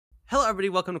Hello, everybody.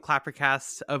 Welcome to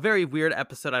Clappercast. A very weird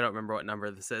episode. I don't remember what number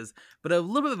this is, but a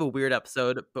little bit of a weird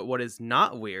episode. But what is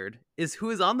not weird is who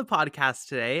is on the podcast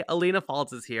today. Alina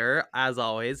Falls is here, as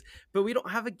always, but we don't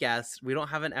have a guest. We don't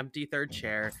have an empty third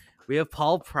chair. We have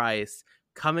Paul Price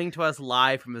coming to us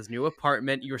live from his new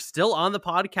apartment. You're still on the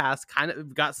podcast. Kind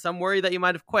of got some worry that you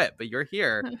might have quit, but you're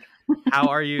here. How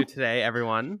are you today,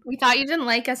 everyone? We thought you didn't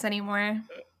like us anymore.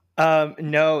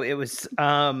 No, it was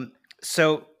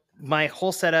so my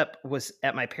whole setup was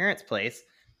at my parents' place,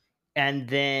 and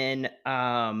then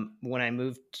when I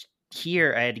moved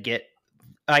here, I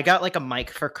got like a mic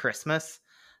for Christmas.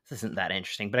 This isn't that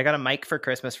interesting, but I got a mic for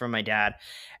Christmas from my dad,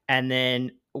 and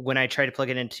then when I tried to plug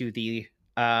it into the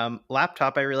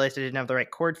laptop, I realized I didn't have the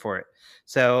right cord for it.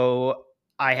 So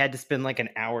I had to spend like an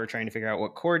hour trying to figure out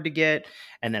what cord to get,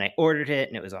 and then I ordered it,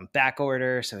 and it was on back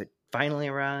order, so it finally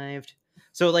arrived.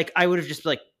 So like I would have just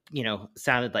like,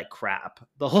 sounded like crap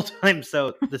the whole time.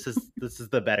 So this is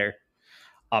the better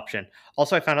option.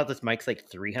 Also, I found out this mic's like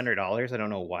 $300. I don't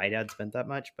know why Dad spent that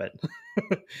much, but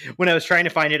when I was trying to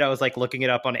find it, I was like looking it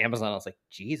up on Amazon. I was like,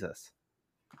 Jesus.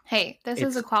 Hey, this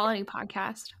is a quality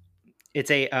podcast.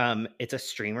 It's a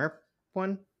streamer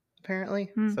one, apparently.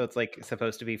 So it's like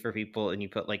supposed to be for people, and you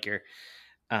put like your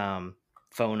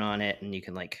phone on it, and you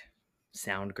can like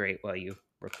sound great while you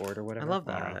record or whatever. I love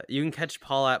that. You can catch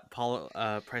Paul at Paul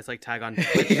Price Like Tag on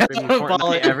Twitch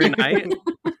every night.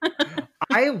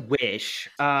 I wish.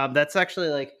 That's actually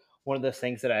like one of those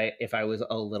things that if I was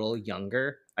a little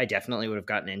younger, I definitely would have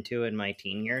gotten into in my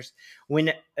teen years. When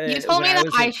you told me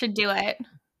that I should do it.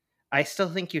 I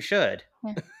still think you should.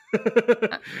 Yeah.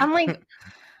 I'm like,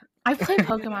 I play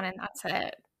Pokemon and that's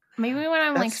it. Maybe when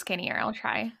I'm like skinnier, I'll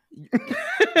try.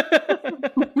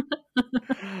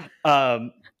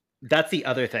 That's the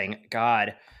other thing.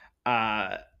 God,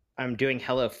 I'm doing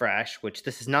HelloFresh, which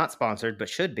this is not sponsored, but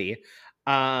should be.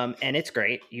 And it's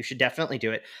great. You should definitely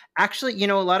do it. Actually,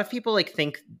 a lot of people like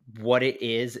think what it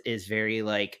is very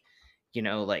like,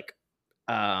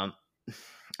 I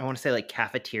want to say like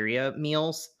cafeteria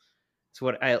meals. It's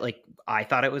what I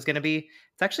thought it was going to be.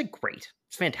 It's actually great.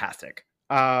 It's fantastic.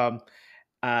 But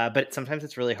sometimes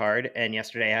it's really hard. And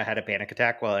yesterday I had a panic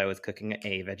attack while I was cooking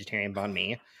a vegetarian banh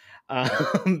mi.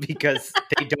 Because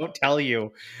they don't tell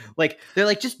you, like, they're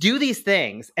like, just do these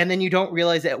things. And then you don't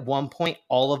realize at one point,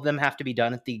 all of them have to be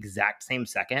done at the exact same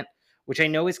second, which I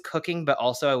know is cooking, but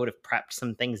also I would have prepped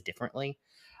some things differently.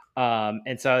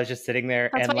 And so I was just sitting there.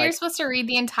 That's and why you're supposed to read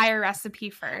the entire recipe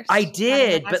first. I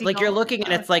did, but like you're looking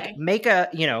and it's like, make a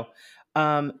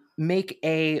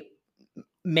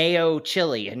mayo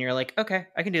chili, and you're like, okay,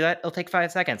 I can do that. It'll take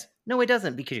 5 seconds. No, it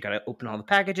doesn't, because you got to open all the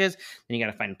packages, then you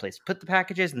got to find a place to put the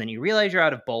packages, and then you realize you're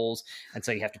out of bowls, and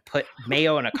so you have to put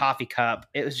mayo in a coffee cup.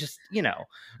 It was just, you gotta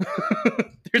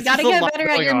get better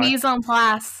at your mise en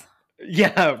place.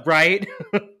 Yeah, right.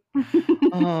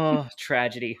 Oh,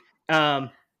 tragedy.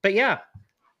 But yeah,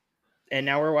 and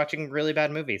now we're watching really bad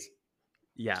movies.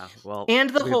 Yeah, well, and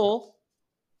The Hole.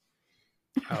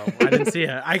 Oh, I didn't see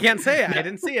it. I can't say it. I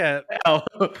didn't see it. Oh,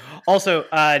 also,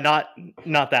 not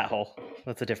That Hole.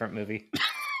 That's a different movie.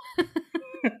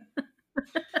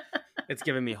 It's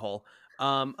giving me Hole.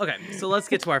 Okay, so let's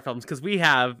get to our films, because we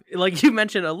have, like you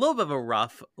mentioned, a little bit of a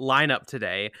rough lineup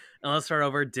today. And let's start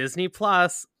over Disney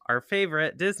Plus, our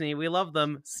favorite Disney. We love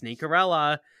them.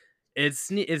 Sneakerella.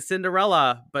 It's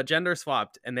Cinderella, but gender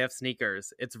swapped, and they have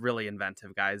sneakers. It's really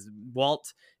inventive, guys.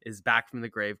 Walt is back from the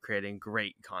grave, creating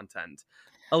great content.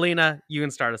 Alina, you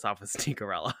can start us off with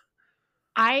Sneakerella.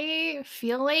 I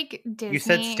feel like Disney... You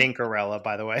said Stinkerella,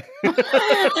 by the way.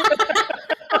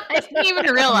 I didn't even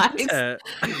realize. I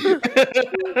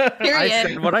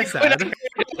said what I said.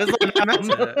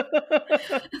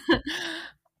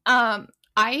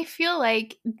 I feel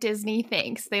like Disney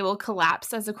thinks they will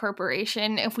collapse as a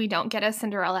corporation if we don't get a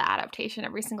Cinderella adaptation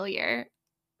every single year.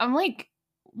 I'm like,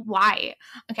 why?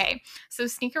 Okay, so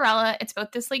Sneakerella, it's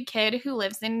about this like kid who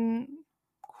lives in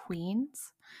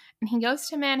Queens, and he goes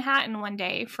to Manhattan one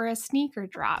day for a sneaker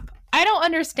drop. I don't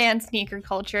understand sneaker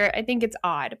culture. I think it's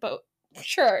odd, but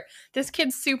sure, this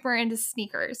kid's super into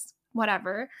sneakers.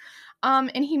 Whatever.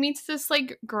 And he meets this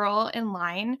like girl in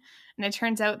line, and it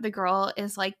turns out the girl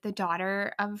is like the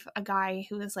daughter of a guy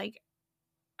who is like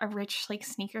a rich like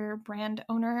sneaker brand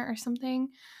owner or something.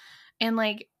 And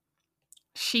like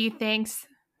she thinks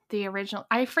the original,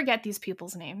 I forget these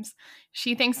people's names.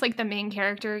 She thinks like the main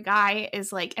character guy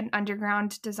is like an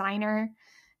underground designer,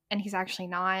 and he's actually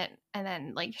not. And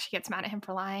then like she gets mad at him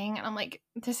for lying, and I'm like,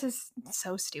 this is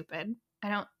so stupid.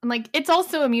 I'm like, it's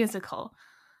also a musical.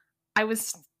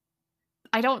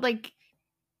 I don't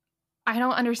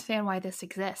understand why this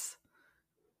exists.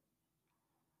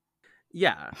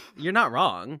 Yeah, you're not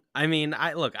wrong. I mean,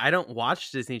 I don't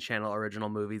watch Disney Channel original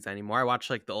movies anymore. I watch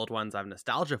like the old ones I have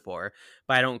nostalgia for,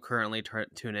 but I don't currently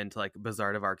tune into like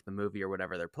Bizarre of Arc the movie or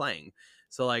whatever they're playing.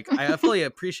 So like I fully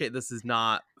appreciate this is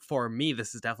not for me.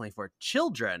 This is definitely for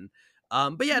children.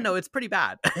 But yeah, no, it's pretty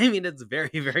bad. I mean, it's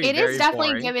very, very, It is very definitely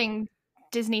boring giving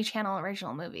Disney Channel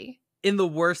original movie. in the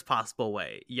worst possible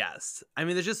way. Yes. I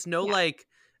mean, there's just no Yeah. like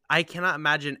I cannot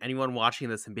imagine anyone watching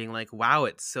this and being like, "Wow,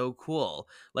 it's so cool."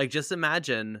 Like just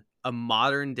imagine a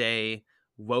modern day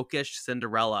wokish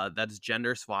Cinderella that's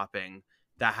gender swapping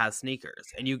that has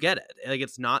sneakers and you get it. Like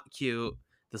it's not cute.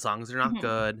 The songs are not Mhm.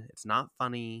 good. It's not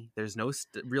funny. There's no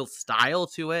real style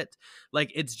to it.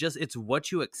 Like it's what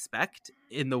you expect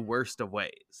in the worst of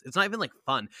ways. It's not even like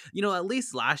fun. You know, at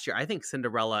least last year, I think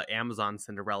Cinderella, Amazon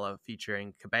Cinderella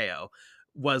featuring Cabello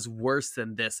was worse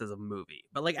than this as a movie.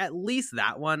 But like at least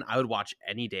that one I would watch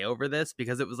any day over this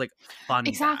because it was like fun bad.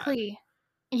 Exactly.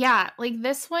 Yeah, like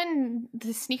this one, the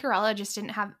Sneakerella just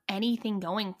didn't have anything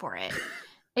going for it.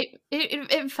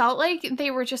 It felt like they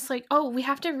were just like, oh, we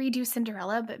have to redo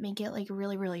Cinderella, but make it like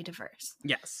really, really diverse.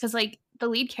 Yes. Because like the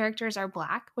lead characters are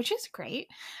Black, which is great,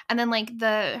 and then like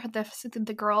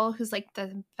the girl who's like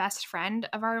the best friend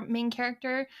of our main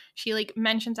character, she like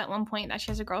mentions at one point that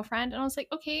she has a girlfriend, and I was like,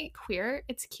 okay, queer,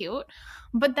 it's cute,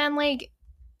 but then like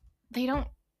they don't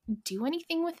do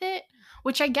anything with it,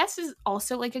 which I guess is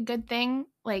also like a good thing.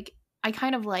 Like I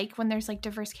kind of like when there's like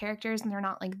diverse characters and they're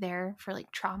not like there for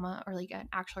like trauma or like an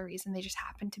actual reason. They just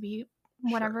happen to be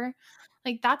whatever. Sure.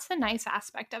 Like that's the nice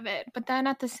aspect of it. But then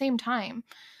at the same time,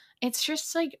 it's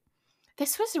just like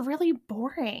this was really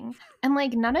boring. And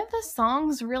like none of the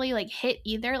songs really like hit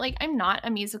either. Like I'm not a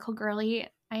musical girly.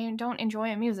 I don't enjoy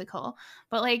a musical.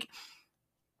 But like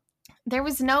there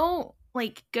was no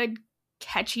like good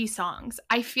catchy songs.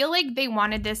 I feel like they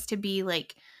wanted this to be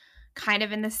like kind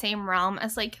of in the same realm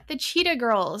as like the Cheetah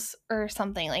Girls or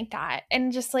something like that.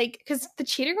 And just like because the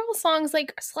Cheetah Girls songs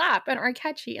like slap and are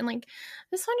catchy, and like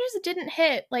this one just didn't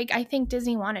hit like I think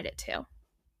Disney wanted it to.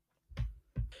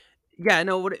 Yeah,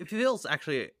 no, what it feels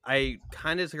actually, I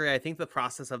kind of disagree. I think the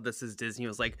process of this is Disney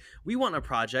was like, we want a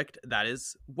project that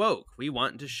is woke. We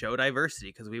want to show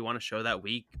diversity because we want to show that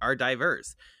we are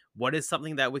diverse. What is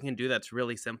something that we can do that's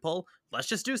really simple? Let's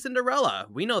just do Cinderella.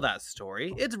 We know that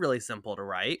story. It's really simple to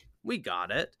write. We got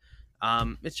it.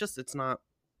 It's not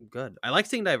good. I like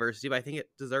seeing diversity, but I think it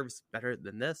deserves better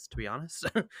than this, to be honest.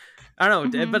 I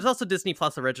don't know, but it's also Disney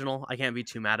Plus original. I can't be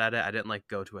too mad at it. I didn't like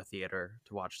go to a theater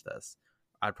to watch this.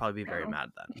 I'd probably be very mad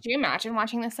then. Could you imagine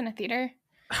watching this in a theater?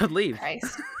 I would leave.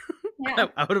 Christ. Yeah.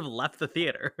 I would have left the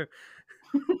theater.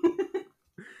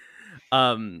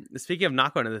 Speaking of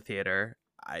not going to the theater,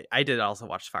 I did also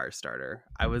watch Firestarter.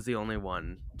 I was the only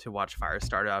one to watch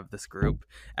Firestarter out of this group.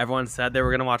 Everyone said they were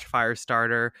going to watch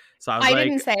Firestarter, so I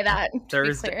didn't say that.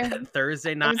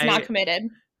 Thursday night. I was not committed.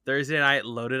 Thursday night,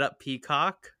 loaded up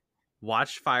Peacock,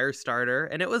 watched Firestarter,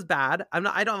 and it was bad. I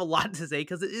don't have a lot to say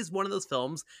because it is one of those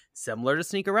films similar to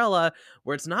Sneakerella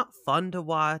where it's not fun to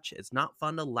watch, it's not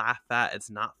fun to laugh at, it's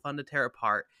not fun to tear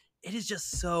apart. It is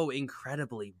just so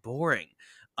incredibly boring.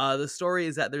 The story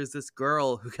is that there's this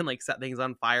girl who can like set things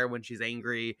on fire when she's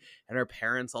angry, and her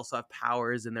parents also have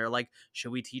powers, and they're like,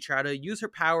 should we teach her how to use her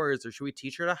powers or should we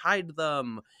teach her to hide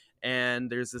them?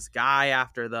 And there's this guy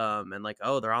after them, and like,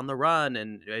 oh, they're on the run,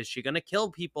 and is she gonna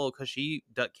kill people because she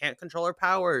can't control her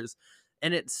powers?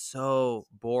 And it's so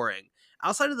boring.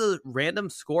 Outside of the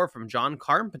random score from John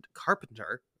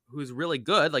Carpenter, who's really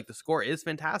good, like the score is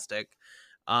fantastic.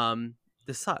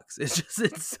 This sucks. It's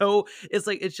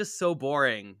just so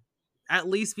boring. At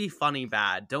least be funny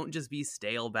bad. Don't just be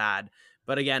stale bad.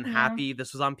 But again, happy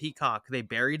this was on Peacock. They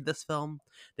buried this film.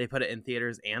 They put it in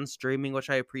theaters and streaming, which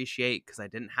I appreciate because I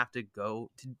didn't have to go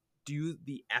to do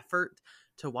the effort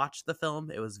to watch the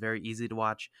film. It was very easy to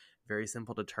watch, very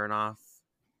simple to turn off.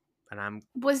 And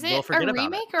was it a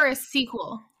remake or a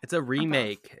sequel? It's a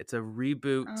remake. It's a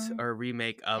reboot or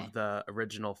remake of the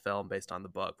original film based on the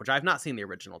book, which I've not seen the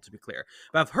original, to be clear,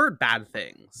 but I've heard bad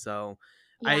things. So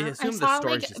I assume the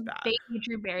story's just bad. Baby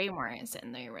Drew Barrymore is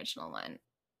in the original one.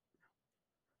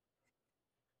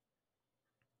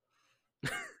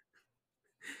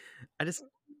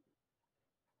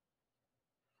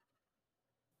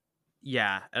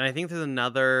 Yeah, and I think there's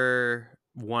another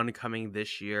one coming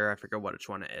this year. I forget which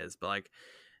one it is, but like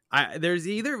there's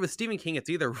either with Stephen King, it's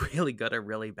either really good or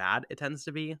really bad. It tends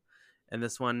to be, and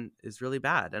this one is really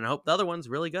bad. And I hope the other one's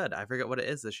really good. I forget what it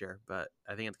is this year, but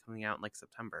I think it's coming out in like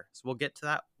September. So we'll get to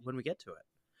that when we get to it.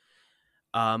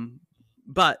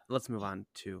 But let's move on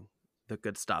to the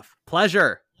good stuff.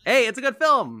 Pleasure. Hey, it's a good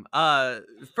film.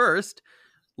 First,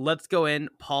 let's go in.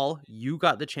 Paul, you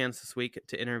got the chance this week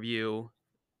to interview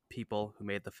people who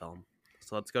made the film.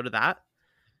 So let's go to that,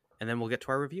 and then we'll get to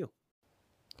our review.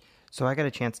 So I got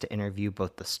a chance to interview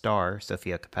both the star,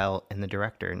 Sophia Capel, and the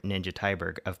director, Ninja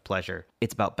Tyberg, of Pleasure.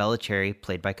 It's about Bella Cherry,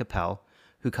 played by Capel,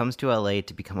 who comes to LA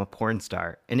to become a porn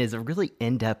star, and is a really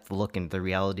in-depth look into the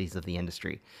realities of the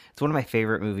industry. It's one of my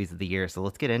favorite movies of the year, so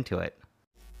let's get into it.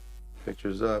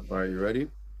 Pictures up. Are you ready?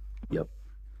 Yep.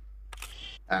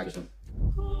 Action.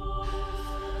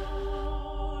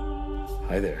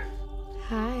 Hi there.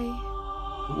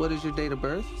 Hi. What is your date of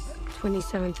birth?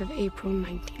 27th of April,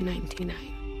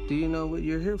 1999. Do you know what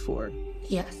you're here for?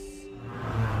 Yes.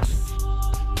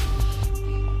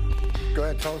 Go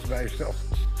ahead, tell us about yourself.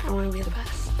 I want to be the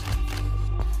best.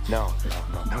 No,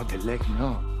 the leg,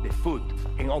 no. The foot,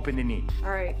 and open the knee.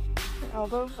 All right,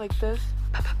 elbow like this.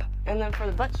 And then for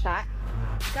the butt shot.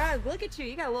 God, look at you.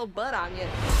 You got a little butt on you.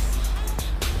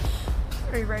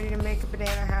 Are you ready to make a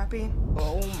banana happy?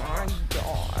 Oh my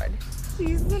God.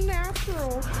 She's the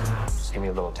natural. Just give me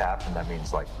a little tap, and that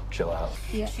means, like, chill out.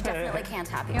 Yeah. She definitely can't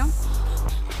tap you.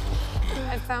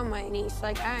 I found my niece.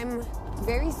 Like, I'm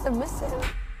very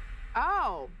submissive.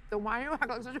 Oh, then why do you act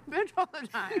like such a bitch all the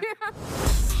time?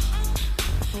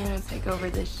 I'm gonna take over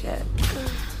this shit.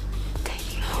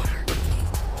 Taking over.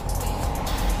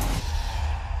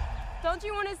 Don't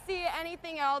you want to see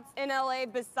anything else in LA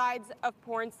besides a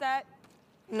porn set?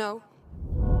 No.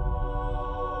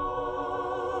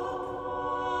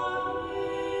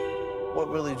 What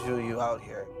really drew you out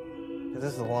here? Because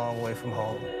this is a long way from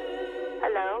home.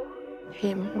 Hello?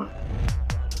 Hey, Mama.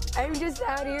 I'm just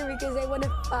out here because I want to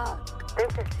fuck.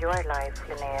 This is your life,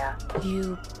 Linnea.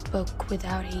 You book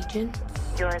without agents?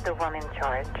 You're the one in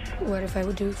charge. What if I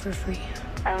would do it for free?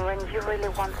 And when you really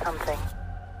want something,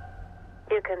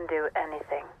 you can do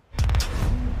anything.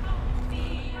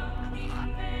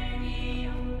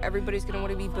 Everybody's gonna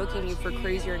want to be booking you for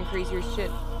crazier and crazier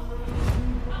shit.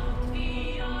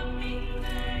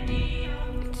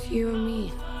 It's you and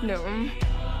me. No.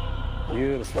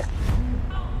 Beautiful.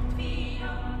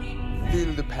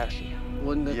 Feel the passion.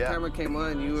 When the camera came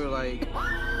on, you were like...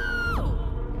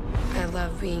 I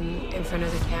love being in front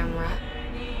of the camera.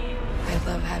 I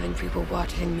love having people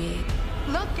watching me.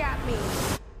 Look at me.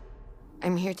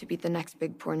 I'm here to be the next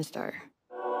big porn star.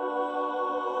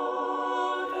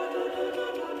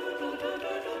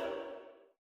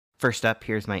 First up,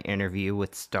 here's my interview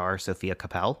with star Sophia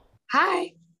Capel.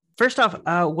 Hi. First off,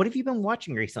 what have you been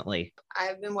watching recently?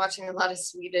 I've been watching a lot of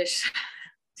Swedish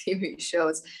TV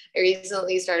shows. I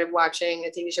recently started watching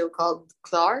a TV show called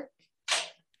Clark,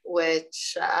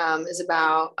 which is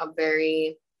about a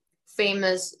very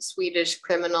famous Swedish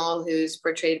criminal who's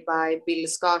portrayed by Bill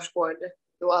Skarsgård,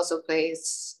 who also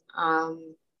plays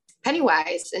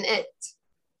Pennywise in It.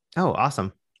 Oh,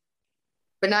 awesome.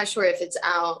 But not sure if it's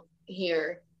out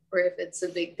here or if it's a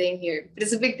big thing here. But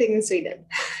it's a big thing in Sweden.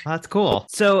 That's cool.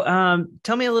 So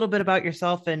tell me a little bit about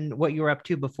yourself and what you were up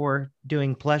to before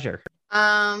doing Pleasure.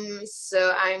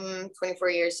 So I'm 24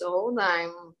 years old.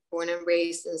 I'm born and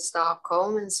raised in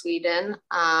Stockholm in Sweden.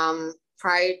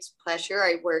 Prior to Pleasure,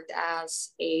 I worked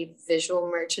as a visual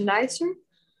merchandiser.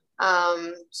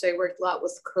 So I worked a lot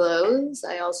with clothes.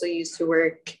 I also used to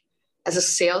work as a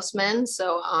salesman.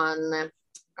 So on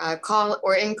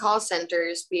in call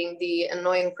centers, being the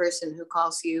annoying person who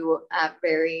calls you at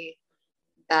very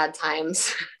bad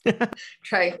times,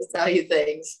 trying to tell you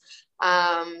things.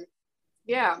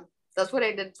 Yeah, that's what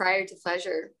I did prior to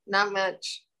Pleasure. Not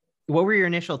much. What were your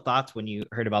initial thoughts when you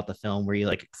heard about the film? Were you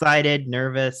like excited,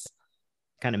 nervous,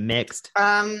 kind of mixed?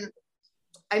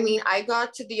 I mean, I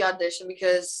got to the audition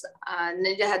because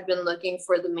Ninja had been looking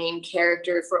for the main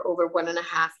character for over 1.5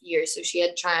 years. So she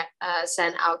had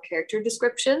sent out character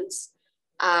descriptions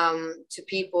to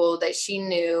people that she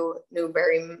knew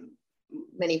very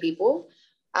many people.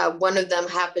 One of them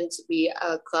happened to be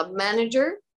a club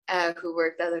manager who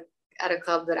worked at a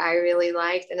club that I really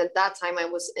liked. And at that time I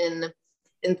was in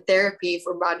therapy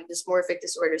for body dysmorphic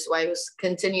disorder. So I was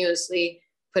continuously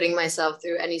putting myself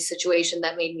through any situation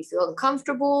that made me feel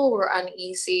uncomfortable or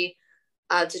uneasy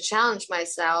to challenge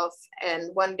myself.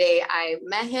 And one day I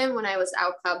met him when I was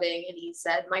out clubbing and he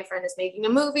said, "My friend is making a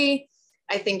movie.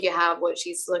 I think you have what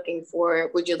she's looking for.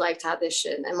 Would you like to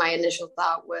audition?" And my initial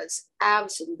thought was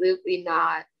absolutely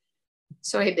not.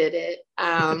 So I did it.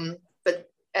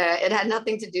 But it had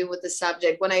nothing to do with the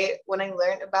subject. When I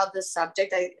learned about this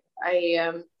subject,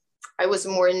 I was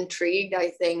more intrigued.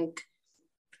 I think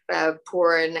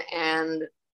porn and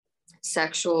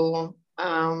sexual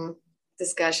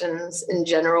discussions in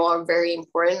general are very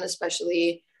important,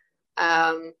 especially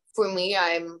for me.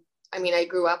 I'm I mean, I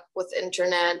grew up with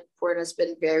internet. Porn has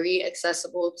been very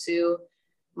accessible to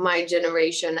my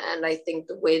generation. And I think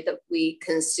the way that we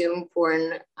consume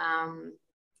porn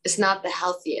is not the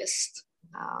healthiest,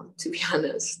 to be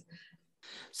honest.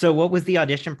 So what was the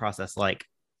audition process like?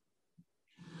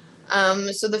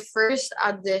 So the first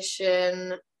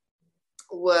audition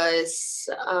was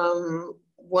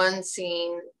one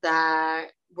scene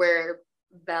where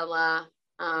Bella,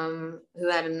 who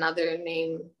had another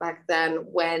name back then,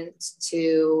 went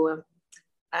to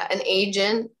an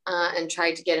agent and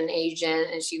tried to get an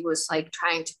agent, and she was like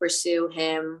trying to pursue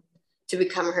him to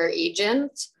become her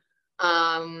agent.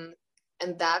 And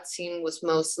that scene was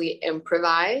mostly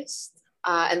improvised.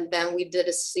 And then we did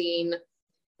a scene,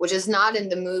 which is not in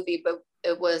the movie, but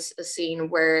it was a scene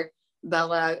where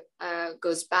Bella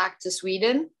goes back to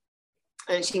Sweden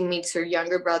and she meets her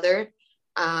younger brother,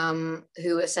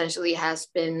 who essentially has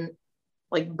been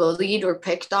like bullied or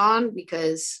picked on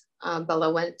because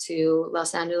Bella went to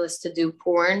Los Angeles to do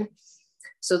porn.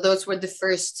 So those were the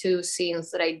first two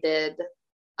scenes that I did.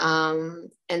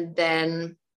 And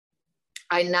then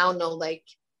I now know, like,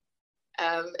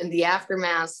 in the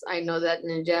aftermath, I know that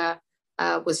Ninja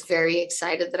was very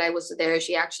excited that I was there.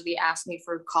 She actually asked me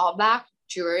for a callback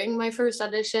during my first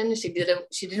audition. She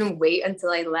didn't wait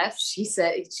until I left. She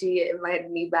said she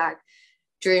invited me back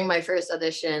during my first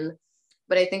audition.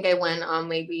 But I think I went on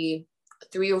maybe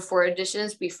 3 or 4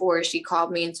 auditions before she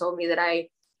called me and told me that I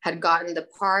had gotten the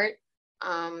part.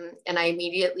 And I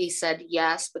immediately said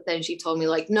yes, but then she told me,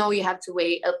 like, no, you have to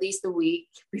wait at least a week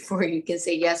before you can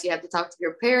say yes. You have to talk to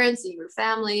your parents and your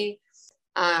family.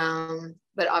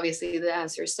 But obviously the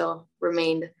answer still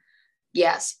remained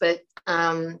yes. But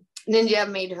Ninja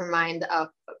made her mind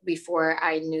up before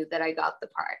I knew that I got the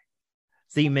part.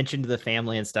 So you mentioned the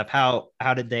family and stuff. How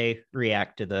did they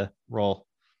react to the role?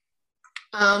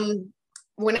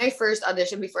 When I first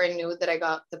auditioned, before I knew that I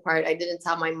got the part, I didn't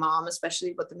tell my mom,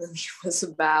 especially what the movie was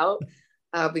about,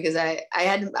 because I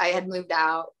had moved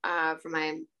out from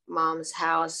my mom's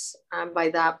house by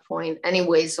that point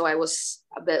anyway. So I was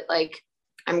a bit like,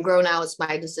 I'm grown now, it's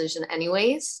my decision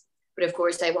anyways. But of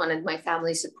course, I wanted my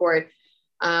family support.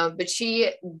 But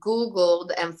she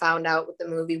Googled and found out what the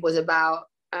movie was about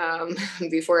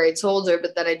before I told her.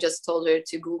 But then I just told her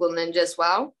to Google Ninja as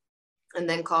well, and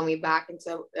then call me back and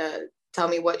tell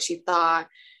me what she thought.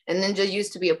 And Ninja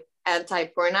used to be an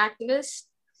anti-porn activist.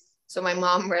 So my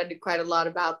mom read quite a lot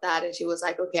about that. And she was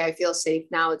like, okay, I feel safe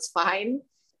now. It's fine.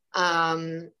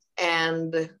 And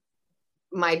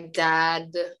my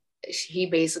dad, he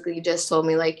basically just told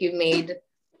me, like, you made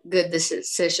good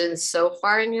decisions so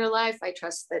far in your life. I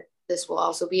trust that this will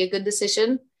also be a good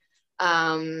decision.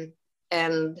 And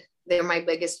they're my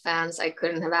biggest fans. I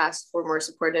couldn't have asked for more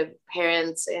supportive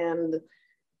parents, and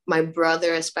my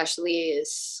brother especially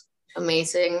is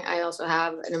amazing. I also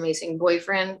have an amazing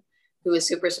boyfriend who is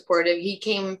super supportive. He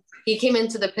came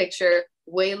into the picture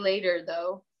way later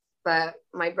though, but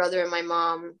my brother and my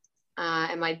mom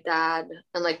and my dad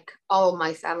and like all of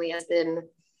my family has been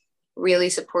really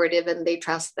supportive, and they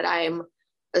trust that I am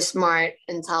a smart,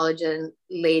 intelligent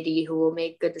lady who will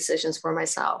make good decisions for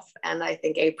myself. And I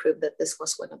think I proved that this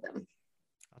was one of them.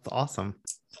 That's awesome.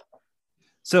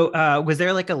 So was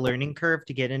there like a learning curve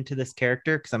to get into this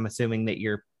character? Because I'm assuming that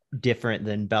you're different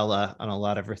than Bella on a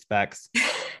lot of respects.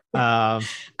 Yeah.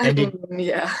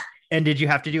 And did you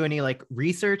have to do any like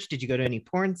research? Did you go to any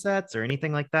porn sets or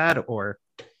anything like that? Or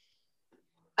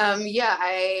yeah,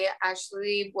 I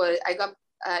got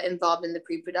involved in the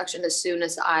pre-production as soon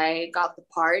as I got the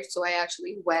part. So I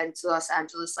actually went to Los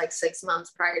Angeles like 6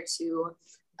 months prior to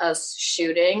us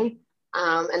shooting.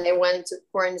 And I went to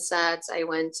porn sets. I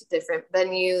went to different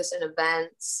venues and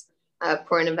events,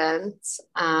 porn events.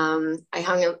 I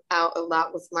hung out a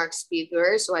lot with Mark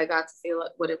Spiegler, so I got to feel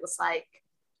what it was like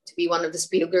to be one of the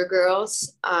Spiegler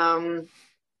girls.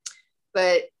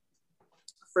 But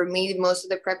for me, most of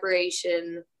the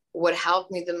preparation, what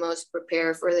helped me the most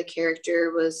prepare for the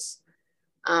character was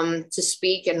to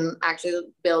speak and actually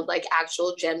build like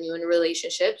actual genuine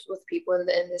relationships with people in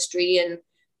the industry, and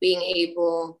being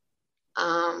able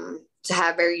to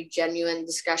have very genuine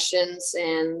discussions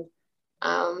and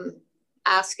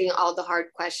asking all the hard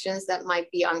questions that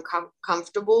might be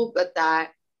uncomfortable, but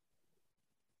that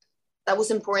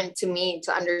was important to me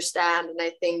to understand. And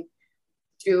I think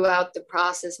throughout the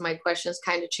process, my questions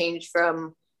kind of changed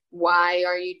from why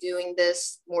are you doing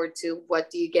this more to what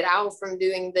do you get out from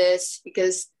doing this?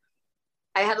 Because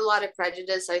I had a lot of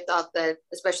prejudice. I thought that,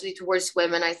 especially towards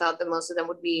women, I thought that most of them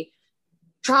would be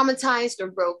traumatized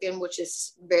or broken, which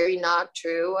is very not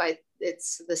true.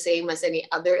 It's the same as any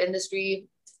other industry,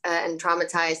 and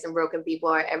traumatized and broken people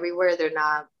are everywhere. They're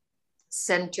not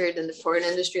centered in the porn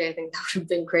industry, I think that would have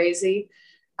been crazy.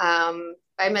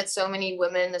 I met so many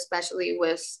women, especially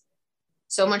with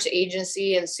so much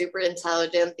agency and super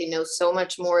intelligent. They know so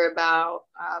much more about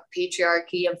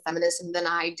patriarchy and feminism than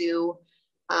I do.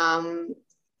 And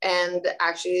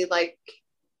actually like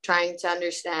trying to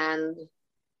understand,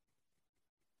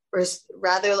 or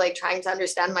rather like trying to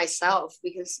understand myself,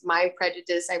 because my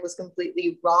prejudice, I was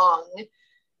completely wrong.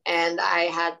 And I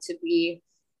had to be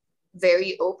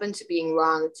very open to being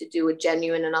wrong to do a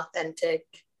genuine and authentic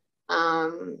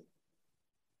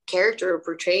character, or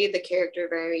portray the character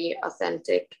very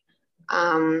authentic.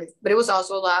 But it was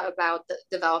also a lot about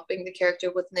developing the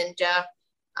character with Ninja,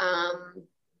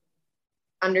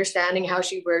 understanding how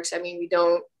she works. I mean, we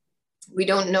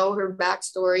don't know her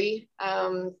backstory,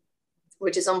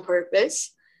 which is on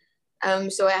purpose.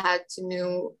 So I had to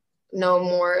know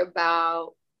more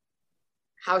about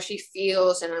how she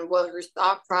feels and what her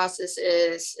thought process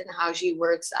is and how she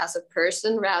works as a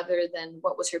person, rather than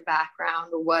what was her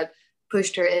background or what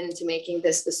pushed her into making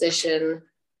this decision,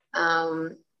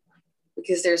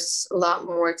 because there's a lot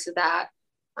more to that.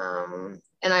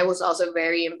 And I was also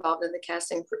very involved in the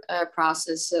casting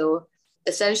process. So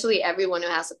essentially everyone who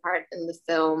has a part in the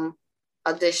film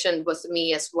auditioned with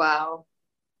me as well.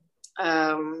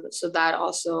 So that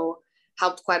also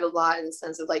helped quite a lot in the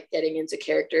sense of like getting into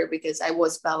character, because I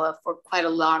was Bella for quite a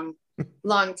long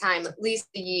time, at least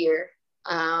a year.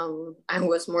 I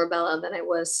was more Bella than I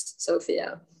was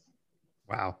Sophia.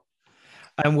 Wow.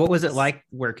 And what was it like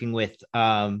working with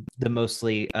the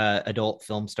mostly adult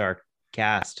film star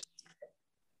cast?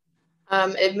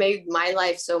 It made my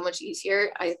life so much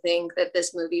easier. I think that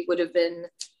this movie would have been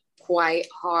quite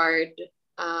hard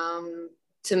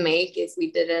to make if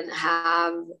we didn't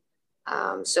have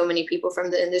so many people from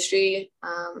the industry.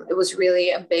 It was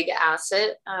really a big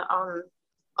asset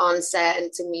on set,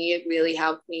 and to me, it really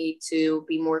helped me to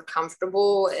be more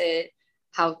comfortable. It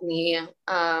helped me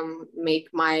make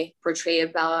my portrayal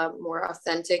of Bella more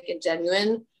authentic and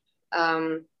genuine.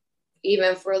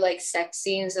 Even for like sex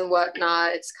scenes and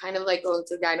whatnot, it's kind of like going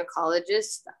to a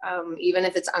gynecologist. Even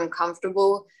if it's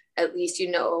uncomfortable, at least you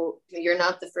know you're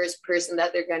not the first person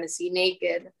that they're going to see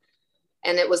naked.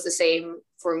 And it was the same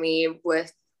for me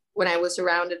with when I was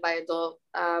surrounded by adult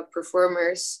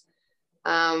performers.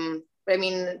 But I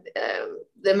mean,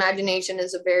 the imagination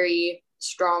is a very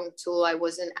strong tool. I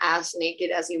wasn't as naked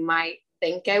as you might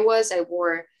think I was. I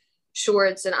wore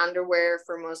shorts and underwear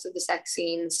for most of the sex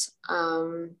scenes,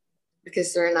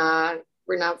 because we're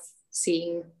not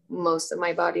seeing most of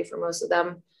my body for most of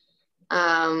them.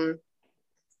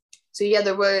 So yeah,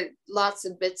 there were lots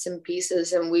of bits and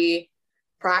pieces, and we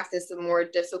practiced the more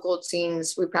difficult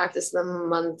scenes. We practiced them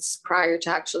months prior to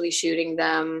actually shooting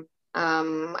them.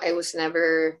 I was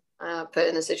never put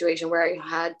in a situation where I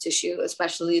had to shoot,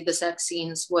 especially the sex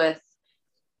scenes, with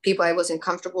people I wasn't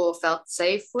comfortable, felt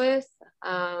safe with.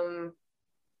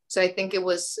 So I think it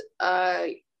was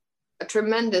a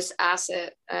tremendous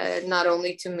asset, not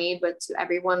only to me, but to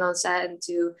everyone on set and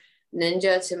to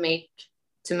Ninja to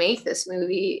make this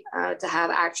movie, to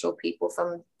have actual people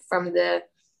from the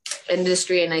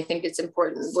industry. And I think it's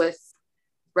important with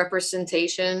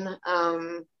representation.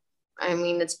 I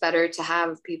mean, it's better to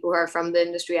have people who are from the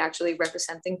industry actually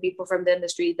representing people from the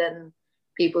industry than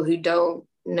people who don't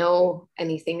know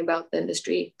anything about the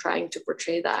industry trying to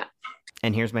portray that.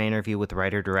 And here's my interview with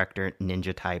writer-director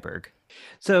Ninja Thyberg.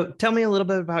 So tell me a little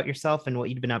bit about yourself and what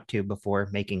you'd been up to before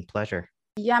making Pleasure.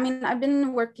 Yeah, I mean, I've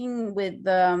been working with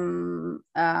porn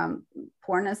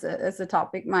as a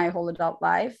topic my whole adult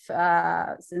life,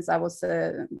 since I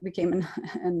became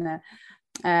an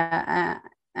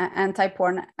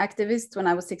anti-porn activist when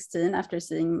I was 16 after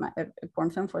seeing a porn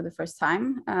film for the first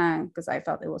time, because I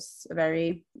felt it was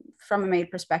very, from a male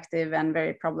perspective, and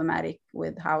very problematic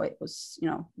with how it was,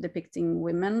 depicting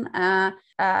women.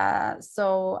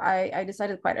 So I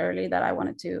decided quite early that I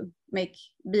wanted to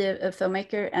be a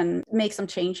filmmaker and make some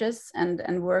changes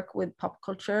and work with pop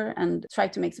culture and try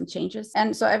to make some changes.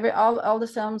 And so all the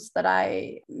films that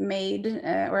I made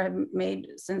or have made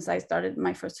since I started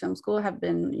my first film school have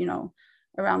been,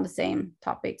 around the same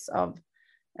topics of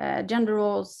gender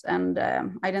roles and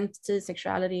identity,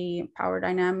 sexuality, power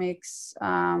dynamics,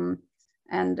 and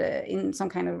in some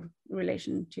kind of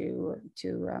relation to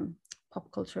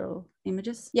pop cultural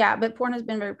images. Yeah, but porn has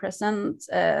been very present.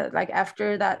 Like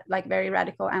after that, like very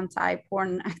radical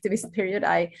anti-porn activist period,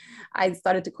 I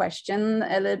started to question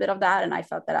a little bit of that, and I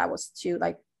felt that I was too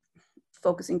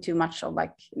focusing too much on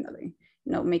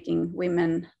making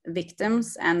women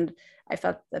victims, and I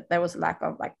felt that there was a lack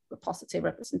of a positive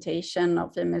representation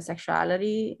of female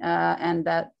sexuality, and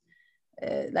that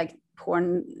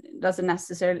porn doesn't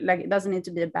necessarily, like, it doesn't need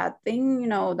to be a bad thing, you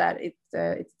know, that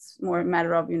it's more a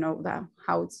matter of, you know,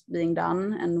 how it's being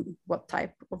done and what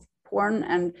type of porn.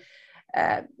 And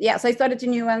so I started to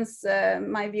nuance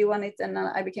my view on it, and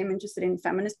I became interested in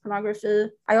feminist pornography.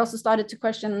 I also started to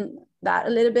question that a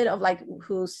little bit of like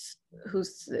who's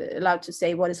allowed to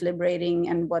say what is liberating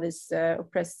and what is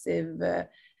oppressive,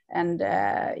 and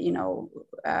I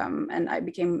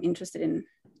became interested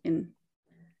in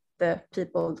the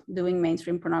people doing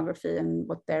mainstream pornography and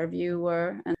what their view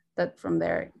were, and that from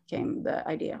there came the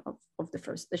idea of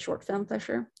the short film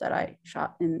Pleasure that I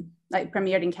shot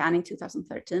premiered in Cannes in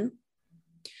 2013.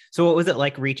 So what was it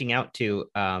like reaching out to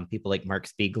people like Mark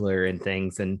Spiegler and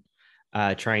things, and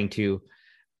trying to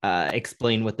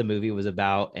explain what the movie was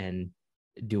about and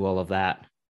do all of that?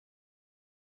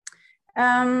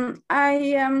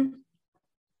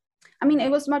 I mean,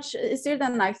 it was much easier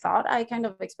than I thought. I kind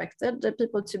of expected the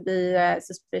people to be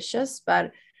suspicious,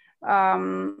 but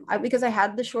because I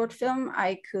had the short film,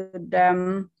 I could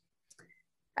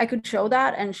show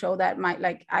that and show that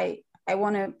I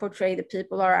want to portray the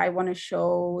people, or I want to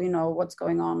show, you know, what's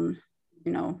going on,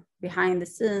 you know, behind the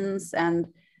scenes, and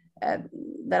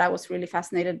that I was really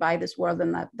fascinated by this world,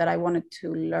 and that I wanted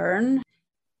to learn.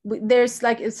 There's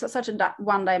like, it's such a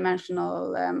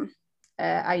one-dimensional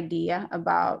idea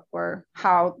about or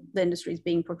how the industry is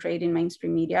being portrayed in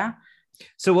mainstream media.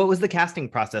 So what was the casting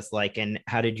process like, and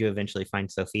how did you eventually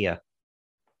find Sofia?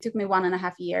 It took me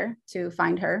 1.5 years to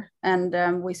find her,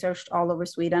 and we searched all over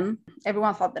Sweden.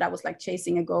 Everyone thought that I was like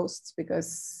chasing a ghost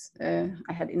because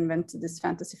I had invented this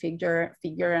fantasy figure,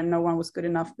 and no one was good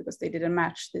enough because they didn't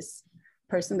match this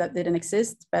person that didn't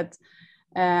exist. But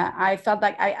I felt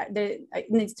like it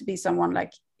needs to be someone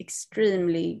like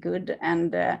extremely good,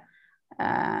 and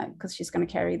because she's going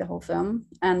to carry the whole film.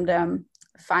 And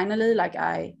finally, like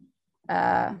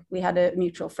we had a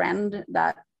mutual friend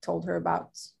that told her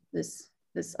about this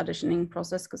auditioning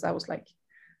process, because I was like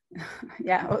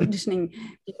auditioning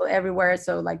people everywhere,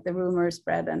 so like the rumors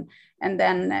spread, and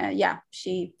then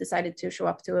she decided to show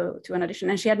up to an audition,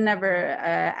 and she had never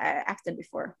acted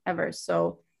before ever.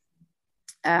 So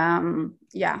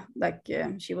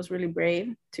she was really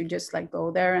brave to just like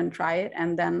go there and try it.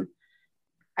 And then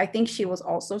I think she was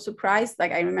also surprised.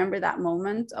 Like, I remember that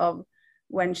moment of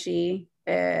when she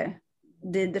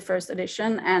did the first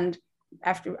audition, and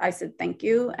after I said thank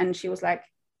you, and she was like,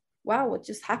 wow, what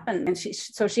just happened? And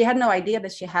she had no idea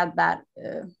that she had that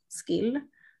skill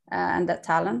and that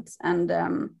talent. And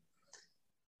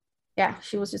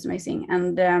she was just amazing.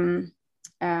 And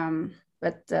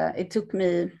but it took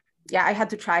me, I had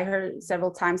to try her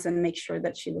several times and make sure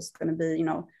that she was going to be, you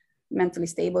know, mentally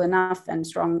stable enough and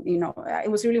strong. You know, it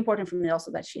was really important for me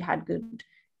also that she had good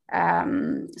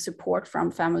support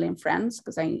from family and friends,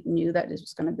 because I knew that this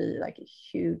was going to be like a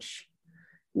huge,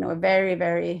 you know, a very,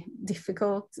 very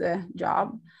difficult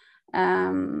job.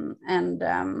 But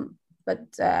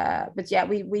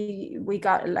we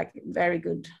got like very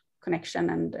good connection,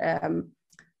 and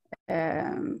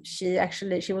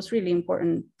she was really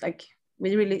important. Like,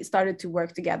 we really started to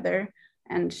work together,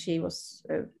 and she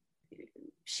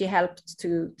helped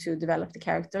to develop the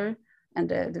character and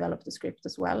develop the script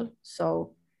as well.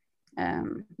 So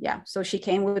so she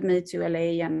came with me to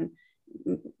LA and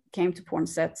came to porn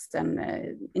sets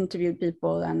and interviewed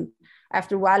people. And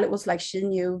after a while, it was like she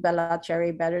knew Bella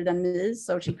Cherry better than me,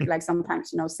 so she could like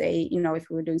sometimes, you know, say, you know, if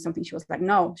we were doing something, she was like,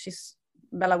 no,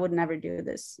 Bella would never do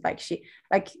this.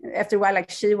 After a while, like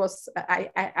she was,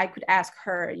 I could ask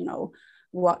her, you know,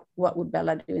 what would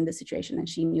Bella do in this situation, and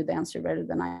she knew the answer better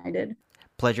than I did.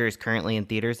 Pleasure is currently in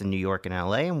theaters in New York and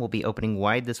LA, and will be opening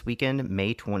wide this weekend,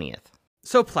 May 20th.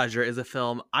 So Pleasure is a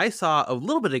film I saw a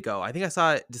little bit ago. I think I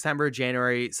saw it December,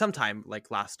 January, sometime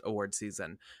like last award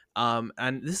season.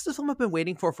 And this is a film I've been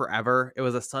waiting for forever. It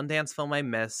was a Sundance film I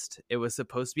missed. It was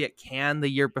supposed to be at Cannes the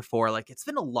year before. Like, it's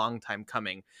been a long time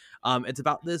coming. It's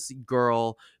about this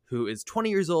girl who is 20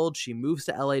 years old. She moves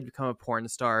to LA to become a porn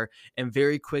star, and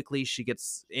very quickly she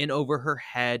gets in over her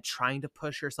head, trying to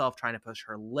push herself, trying to push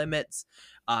her limits,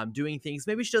 doing things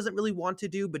maybe she doesn't really want to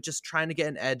do, but just trying to get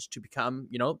an edge to become,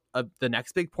 you know, the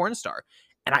next big porn star.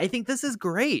 And I think this is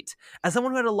great. As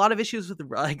someone who had a lot of issues with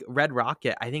like Red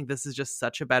Rocket, I think this is just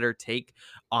such a better take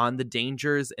on the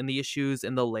dangers and the issues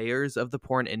and the layers of the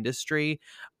porn industry.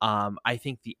 I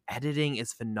think the editing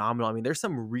is phenomenal. I mean, there's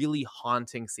some really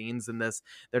haunting scenes in this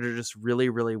that are just really,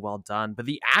 really well done. But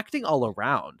the acting all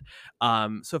around,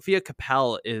 Sofia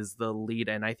Kappel is the lead,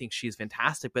 and I think she's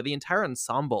fantastic. But the entire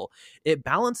ensemble, it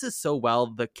balances so well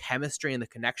the chemistry and the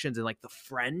connections and like the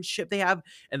friendship they have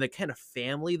and the kind of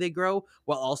family they grow,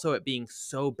 while also it being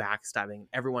so backstabbing,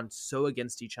 everyone so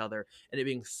against each other, and it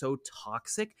being so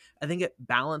toxic. I think it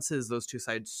balances those two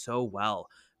sides so well.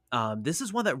 This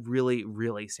is one that really,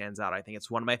 really stands out. I think it's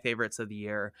one of my favorites of the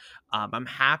year. I'm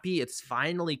happy it's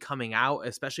finally coming out,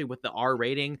 especially with the R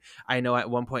rating. I know at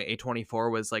one point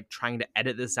A24 was like trying to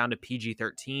edit this down to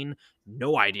PG-13.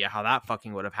 No idea how that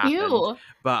fucking would have happened. Ew.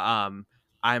 But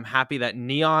I'm happy that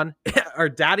Neon, or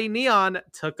Daddy Neon,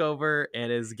 took over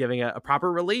and is giving it a proper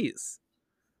release.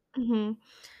 Mm-hmm.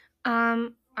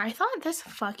 I thought this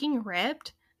fucking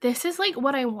ripped. This is like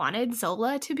what I wanted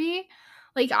Zola to be.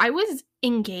 Like, I was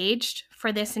engaged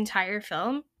for this entire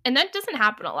film, and that doesn't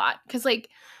happen a lot, because, like,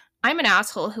 I'm an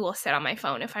asshole who will sit on my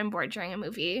phone if I'm bored during a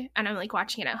movie, and I'm, like,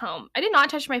 watching it at home. I did not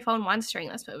touch my phone once during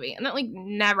this movie, and that, like,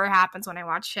 never happens when I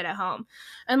watch shit at home.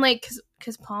 And, like,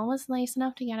 because Paul was nice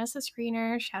enough to get us a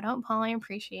screener. Shout out, Paul, I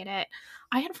appreciate it.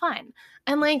 I had fun.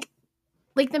 And,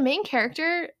 like the main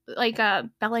character, like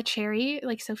Bella Cherry,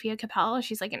 like Sophia Capel,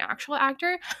 she's like an actual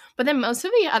actor, but then most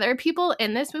of the other people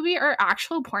in this movie are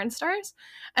actual porn stars.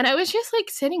 And I was just like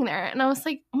sitting there and I was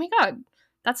like, oh my god,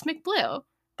 that's Mick Blue,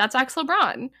 that's Axel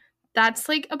Braun, that's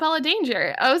like a Bella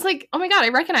Danger. I was like, oh my god, I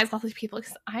recognize all these people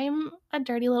because I'm a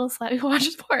dirty little slut who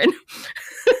watches porn.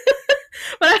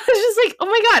 But I was just like, oh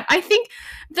my god, I think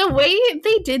the way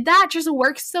they did that just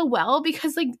works so well,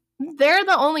 because like they're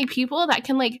the only people that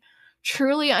can like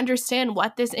truly understand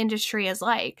what this industry is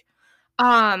like.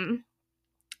 I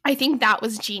think that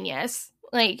was genius.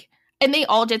 Like, and they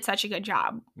all did such a good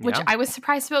job, which I was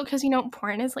surprised about, because, you know,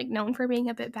 porn is like known for being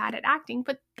a bit bad at acting,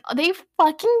 but they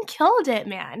fucking killed it,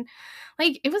 man.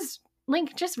 Like, it was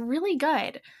like just really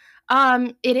good.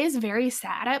 It is very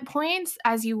sad at points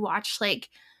as you watch like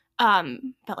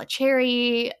Bella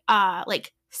Cherry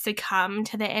like succumb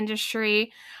to the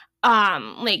industry.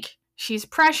 Like, she's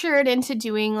pressured into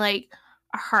doing like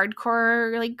a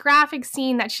hardcore like graphic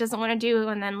scene that she doesn't want to do,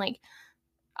 and then like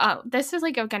this is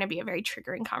like going to be a very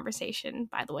triggering conversation,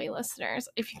 by the way, listeners,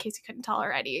 if in case you couldn't tell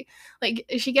already. Like,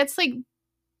 she gets like,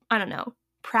 I don't know,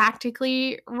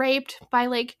 practically raped by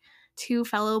like two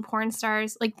fellow porn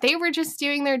stars. Like, they were just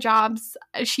doing their jobs.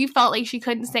 She felt like she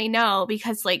couldn't say no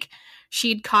because like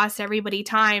she'd cost everybody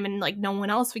time and like no one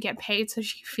else would get paid, so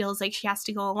she feels like she has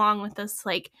to go along with this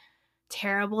like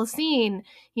terrible scene,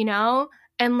 you know?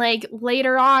 And like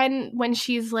later on when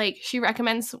she's like, she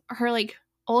recommends her like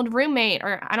old roommate,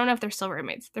 or I don't know if they're still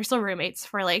roommates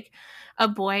for like a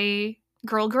boy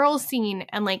girl scene,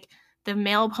 and like the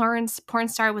male porn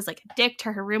star was like a dick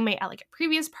to her roommate at like a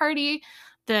previous party.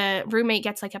 The roommate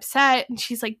gets like upset and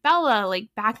she's like, Bella, like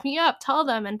back me up, tell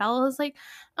them. And Bella was like,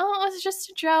 oh, it was just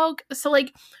a joke. So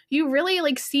like you really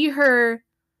like see her,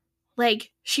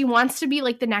 like she wants to be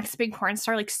like the next big porn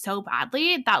star like so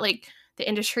badly that like the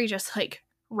industry just like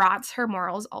rots her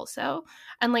morals also.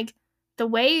 And like the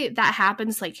way that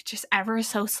happens like just ever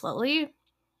so slowly,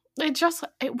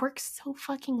 it works so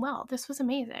fucking well. This was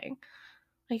amazing.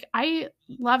 Like, I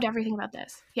loved everything about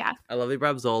this. Yeah. I love the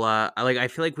brought up Zola. I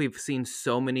feel like we've seen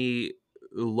so many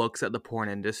looks at the porn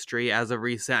industry as of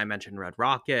recent. I mentioned Red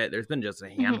Rocket. There's been just a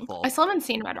handful. I still haven't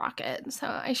seen Red Rocket, so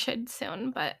I should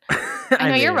soon. But I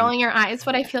know you're rolling your eyes,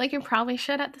 but I feel like you probably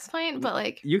should at this point. But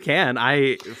like, you can.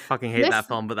 I fucking hate that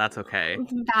film, but that's okay.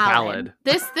 Valid.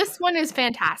 This one is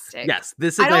fantastic. Yes,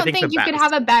 this is. I don't think you could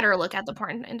have a better look at the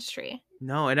porn industry.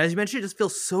 No, and as you mentioned, it just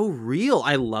feels so real.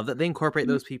 I love that they incorporate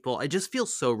those people. It just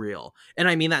feels so real. And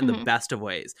I mean that in the best of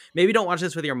ways. Maybe don't watch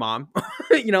this with your mom.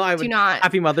 You know, I would. Do not.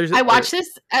 Happy Mother's Day. I watched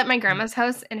this at my grandma's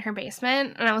house in her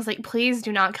basement, and I was like, please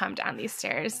do not come down these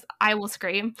stairs. I will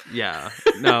scream. Yeah.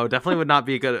 No, definitely would not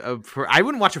be good. I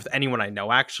wouldn't watch it with anyone I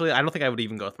know, actually. I don't think I would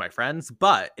even go with my friends,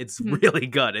 but it's really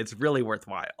good. It's really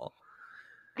worthwhile.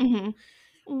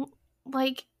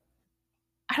 Like,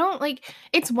 I don't like,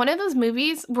 it's one of those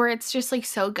movies where it's just like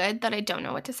so good that I don't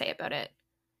know what to say about it,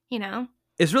 you know?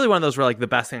 It's really one of those where like the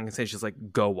best thing I can say is just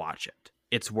like go watch it.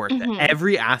 It's worth it.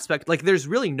 Every aspect, like there's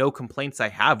really no complaints I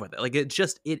have with it. Like it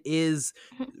is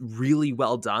really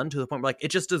well done to the point where like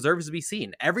it just deserves to be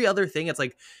seen. Every other thing, it's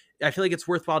like I feel like it's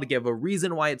worthwhile to give a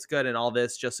reason why it's good and all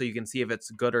this just so you can see if it's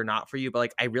good or not for you. But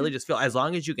like I really just feel as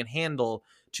long as you can handle,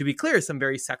 to be clear, some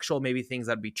very sexual maybe things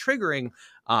that'd be triggering,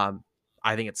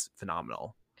 I think it's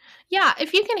phenomenal. Yeah,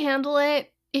 if you can handle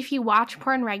it, if you watch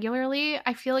porn regularly,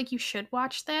 I feel like you should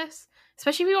watch this.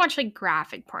 Especially if you watch like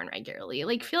graphic porn regularly.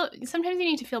 Like sometimes you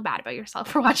need to feel bad about yourself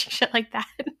for watching shit like that.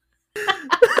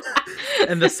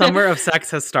 And the summer of sex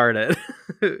has started.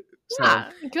 Yeah,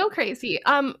 go crazy.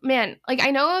 Man, like I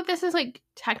know this is like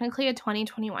technically a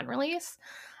 2021 release.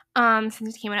 Since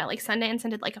it came out at like Sundance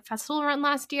and did like a festival run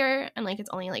last year, and like it's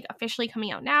only like officially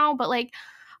coming out now, but like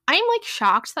I'm like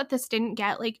shocked that this didn't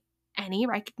get like any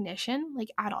recognition, like,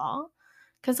 at all.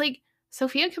 Because, like,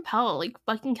 Sophia Capel, like,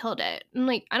 fucking killed it. And,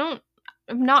 like, I've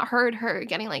not heard her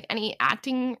getting, like, any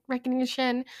acting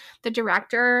recognition. The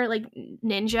director, like,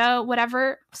 Ninja,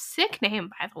 whatever, sick name,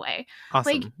 by the way.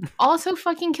 Awesome. Like, also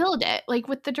fucking killed it, like,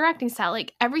 with the directing style.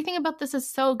 Like, everything about this is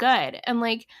so good. And,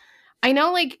 like, I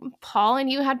know, like, Paul and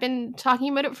you had been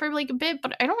talking about it for, like, a bit,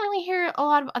 but I don't really hear a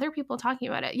lot of other people talking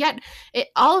about it. Yet,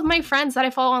 all of my friends that I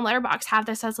follow on Letterboxd have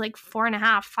this as, like,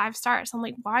 4.5, 5 stars. I'm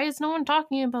like, why is no one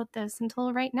talking about this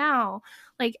until right now?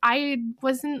 Like, I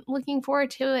wasn't looking forward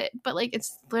to it, but, like,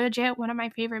 it's legit one of my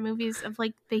favorite movies of,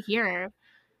 like, the year.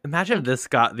 Imagine if this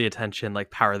got the attention like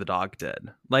Power of the Dog did.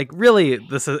 Like, really,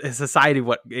 this is society,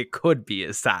 what it could be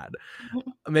is sad.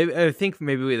 Maybe I think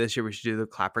maybe this year we should do the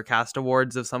Clappercast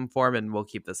Awards of some form, and we'll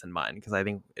keep this in mind because I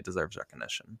think it deserves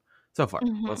recognition. So far,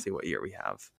 we'll see what year we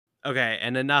have. Okay,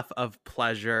 and enough of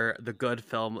pleasure, the good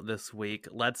film this week.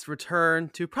 Let's return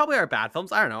to probably our bad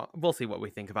films. I don't know. We'll see what we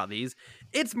think about these.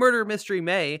 It's Murder Mystery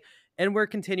May, and we're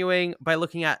continuing by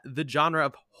looking at the genre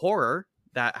of horror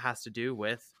that has to do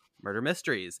with murder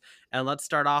mysteries. And let's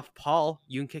start off, Paul,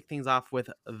 you can kick things off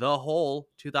with The Hole,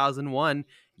 2001.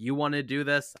 You want to do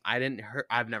this.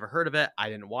 I've never heard of it. I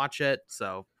didn't watch it,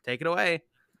 so take it away.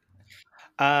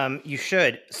 You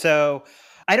should. So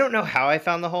I don't know how I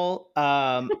found The Hole.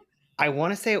 I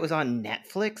want to say it was on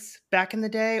Netflix back in the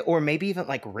day, or maybe even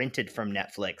like rented from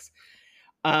Netflix.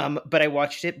 But I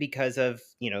watched it because of,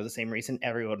 the same reason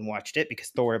everyone watched it, because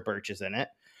Thora Birch is in it.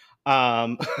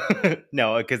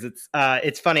 No, because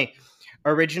it's funny.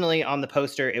 Originally on the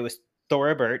poster, it was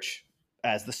Thora Birch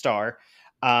as the star.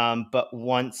 But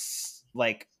once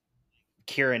like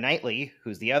Keira Knightley,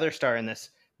 who's the other star in this,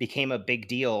 became a big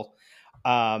deal,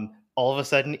 all of a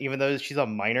sudden, even though she's a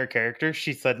minor character,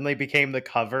 she suddenly became the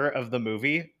cover of the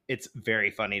movie. It's very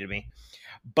funny to me.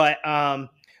 But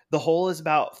The Hole is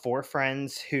about 4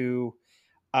 friends who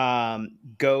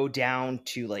go down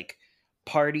to like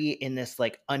party in this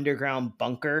like underground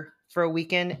bunker for a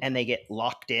weekend, and they get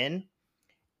locked in,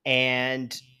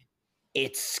 and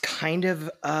it's kind of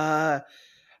a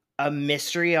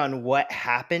mystery on what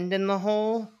happened in the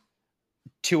hole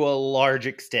to a large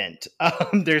extent.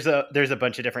 There's a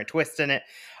bunch of different twists in it,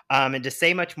 and to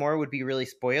say much more would be really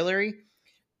spoilery,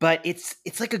 but it's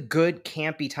like a good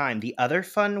campy time. The other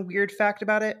fun weird fact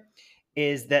about it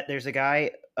is that there's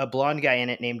a blonde guy in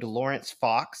it named Lawrence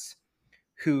Fox,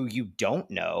 who you don't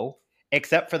know,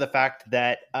 except for the fact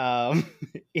that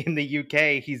in the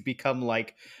UK, he's become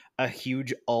like a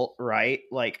huge alt-right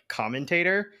like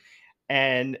commentator.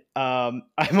 And I'm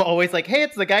always like, hey,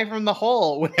 it's the guy from The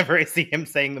Hole, whenever I see him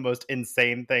saying the most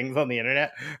insane things on the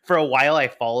internet. For a while, I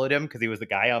followed him because he was the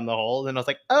guy on The Hole. And I was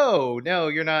like, oh, no,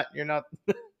 you're not,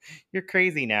 you're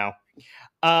crazy now.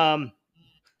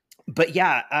 But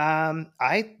yeah,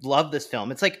 I love this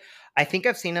film. It's like, I think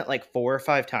I've seen it like 4 or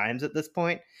 5 times at this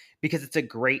point, because it's a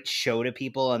great show to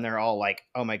people, and they're all like,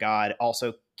 oh my God.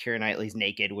 Also, Keira Knightley's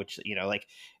naked, which, like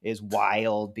is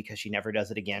wild because she never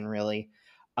does it again, really.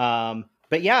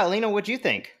 But yeah, Alina, what'd you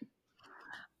think?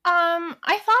 I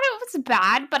thought it was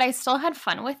bad, but I still had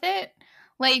fun with it.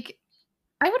 Like,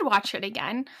 I would watch it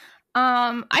again.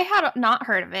 I had not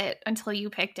heard of it until you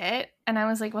picked it, and I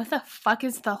was like, what the fuck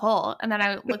is The Hole? And then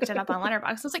I looked it up on Letterboxd.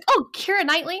 I was like, oh, Keira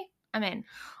Knightley? I'm in.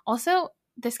 Also,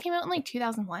 this came out in like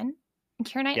 2001. And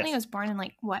Keira Knightley was born in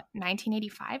like,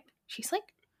 1985? She's like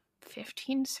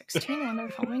 15, 16 when they're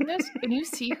filming this. And you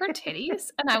see her titties.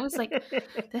 And I was like,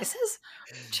 this is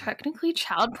technically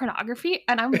child pornography.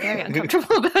 And I'm very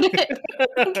uncomfortable about it.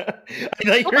 I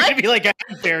thought you were going to be like,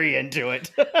 I'm very into it.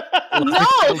 No!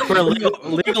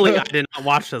 Legally, I did not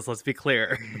watch this. Let's be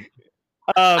clear.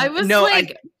 I was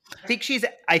like... I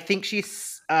think she's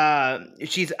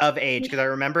of age, because I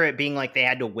remember it being like they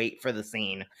had to wait for the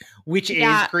scene, which is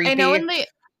creepy. I know in the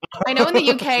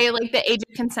UK, like the age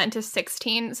of consent is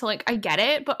 16, so like I get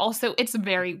it, but also it's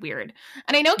very weird.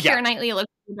 And I know Keira Knightley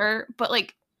looks older, but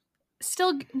like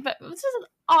still, but this is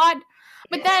odd.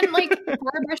 But then like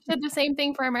Thora Birch did the same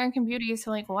thing for American Beauty,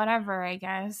 so like whatever, I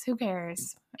guess. Who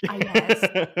cares? I guess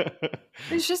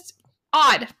it's just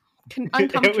odd.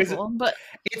 Uncomfortable, but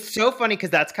it's so funny because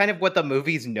that's kind of what the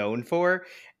movie's known for.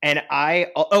 And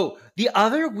the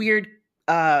other weird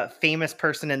famous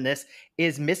person in this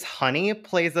is Miss Honey,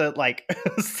 plays a like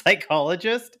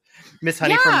psychologist, Miss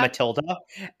Honey from Matilda,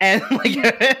 and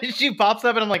like she pops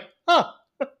up and I'm like, huh.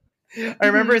 I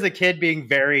remember as a kid being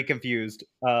very confused.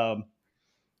 But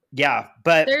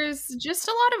there's just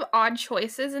a lot of odd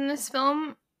choices in this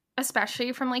film,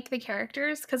 especially from like the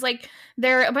characters, because like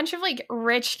they're a bunch of like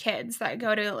rich kids that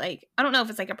go to like, I don't know if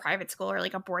it's like a private school or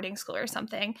like a boarding school or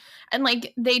something, and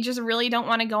like they just really don't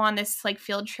want to go on this like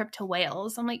field trip to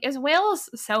Wales. I'm like, is Wales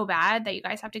so bad that you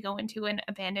guys have to go into an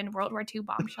abandoned World War II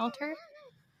bomb shelter?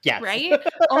 Yes. Right.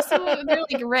 Also, they're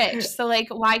like rich, so like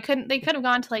why couldn't they could have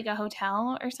gone to like a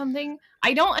hotel or something?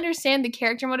 I don't understand the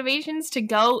character motivations to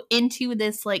go into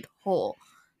this like hole.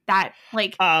 That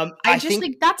like I just think,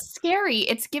 like that's scary.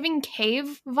 It's giving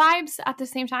cave vibes at the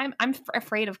same time. I'm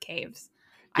afraid of caves.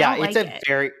 Yeah,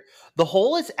 the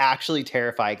hole is actually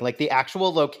terrifying. Like the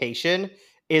actual location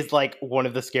is like one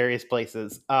of the scariest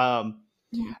places.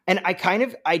 And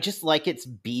I just like its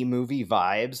B movie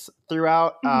vibes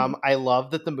throughout. I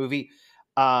love that the movie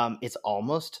it's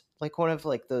almost like one of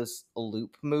like those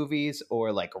loop movies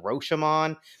or like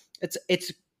Rashomon.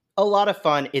 It's a lot of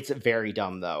fun. It's very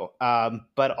dumb though.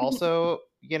 But also,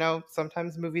 you know,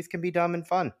 sometimes movies can be dumb and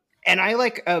fun. And I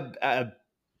like a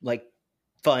like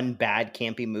fun, bad,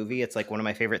 campy movie. It's like one of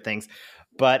my favorite things.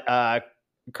 But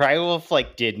Cry Wolf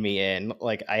like did me in.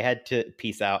 Like I had to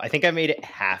peace out. I think I made it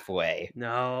halfway.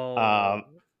 No.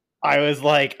 I was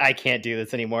like, I can't do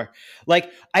this anymore.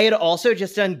 Like I had also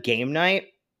just done game night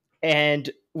and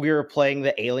we were playing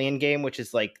the Alien game, which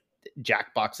is like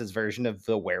Jackbox's version of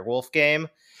the werewolf game.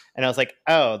 And I was like,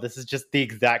 oh, this is just the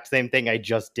exact same thing I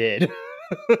just did.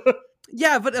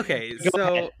 Yeah, but okay.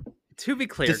 So to be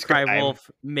clear, Cry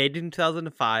Wolf made in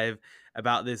 2005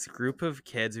 about this group of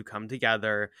kids who come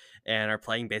together and are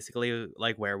playing basically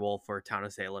like Werewolf or Town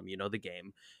of Salem, you know, the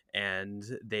game. And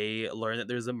they learn that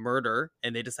there's a murder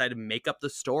and they decide to make up the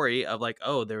story of like,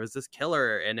 oh, there was this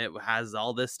killer and it has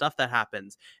all this stuff that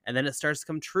happens. And then it starts to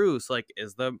come true. So like,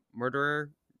 is the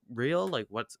murderer real? Like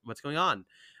what's going on?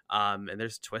 And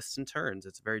there's twists and turns.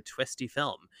 It's a very twisty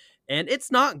film and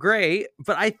it's not great,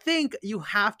 but I think you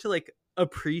have to like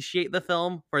appreciate the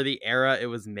film for the era it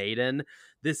was made in.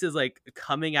 This is like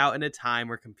coming out in a time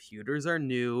where computers are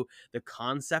new. The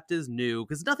concept is new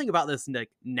because nothing about this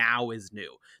like now is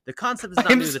new. The concept is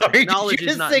not new. The technology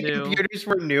is not new. Computers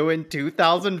were new in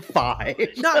 2005.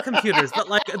 Not computers, but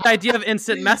like the idea of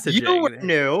instant messaging. You were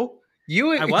new. You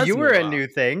were a new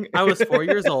thing. I was 4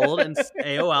 years old and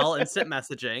AOL instant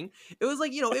messaging. It was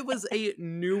like, you know, it was a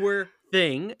newer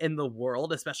thing in the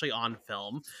world, especially on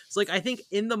film. So like, I think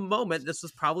in the moment, this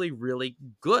was probably really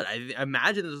good. I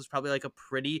imagine this was probably like a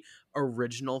pretty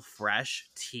original, fresh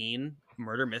teen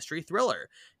murder mystery thriller.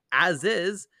 As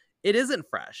is, it isn't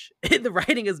fresh. The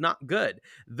writing is not good.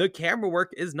 The camera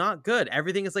work is not good.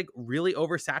 Everything is like really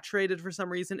oversaturated for some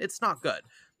reason. It's not good.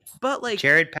 But like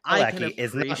Jared Padalecki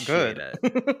is not good.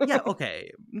 Yeah,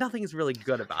 okay. Nothing is really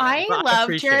good about it. I love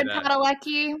Jared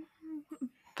Padalecki,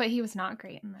 but he was not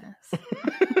great in this.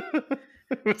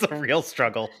 It was a real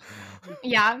struggle.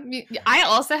 Yeah, I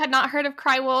also had not heard of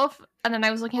Cry Wolf, and then I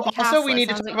was looking at the cast Also, we need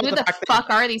to list, talk like, who about the fuck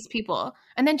are these people?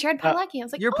 And then Jared Padalecki, I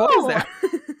was like, your oh. boy's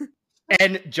there.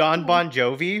 And John Bon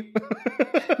Jovi.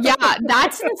 Yeah,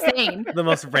 that's insane. The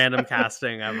most random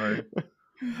casting ever.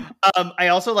 I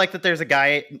also like that there's a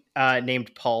guy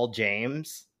named Paul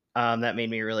James. That made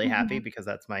me really happy because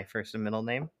that's my first and middle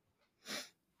name.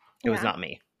 It was not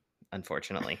me,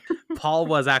 unfortunately. Paul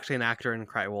was actually an actor in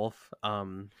Cry Wolf.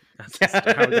 That's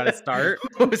how we got to start.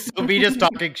 So me just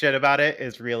talking shit about it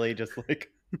is really just like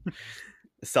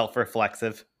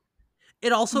self-reflexive.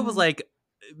 It also was like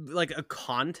a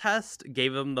contest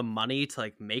gave him the money to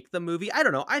like make the movie. I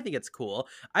don't know. I think it's cool.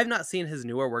 I've not seen his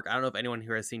newer work. I don't know if anyone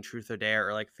here has seen Truth or Dare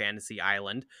or like Fantasy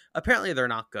Island. Apparently they're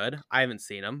not good. I haven't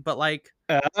seen them, but like,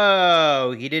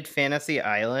 oh, he did Fantasy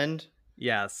Island.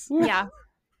 Yes. Yeah.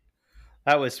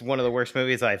 That was one of the worst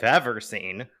movies I've ever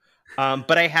seen.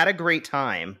 But I had a great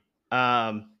time.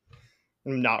 I'm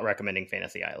not recommending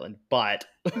Fantasy Island, but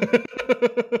I don't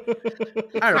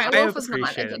know. Cry Wolf was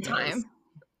not a good time.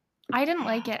 I didn't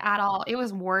like it at all. It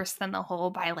was worse than The Hole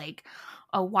by like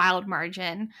a wild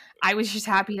margin. I was just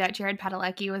happy that Jared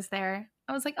Padalecki was there.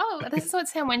 I was like, oh, this is what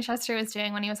Sam Winchester was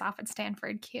doing when he was off at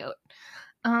Stanford. Cute.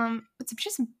 It's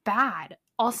just bad.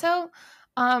 Also,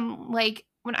 like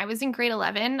when I was in grade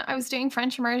 11, I was doing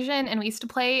French immersion and we used to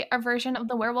play a version of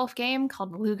the werewolf game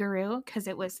called Loup-Garou because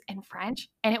it was in French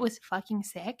and it was fucking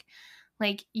sick.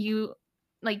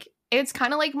 It's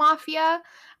kind of like Mafia,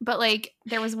 but like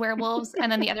there was werewolves and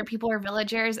then the other people were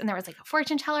villagers and there was like a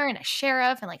fortune teller and a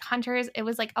sheriff and like hunters. It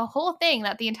was like a whole thing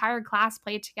that the entire class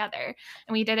played together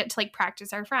and we did it to like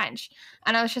practice our French.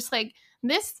 And I was just like,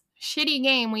 this shitty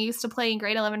game we used to play in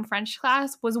grade 11 French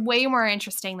class was way more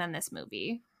interesting than this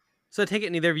movie. So I take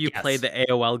it neither of you played the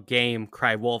AOL game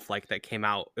Cry Wolf like that came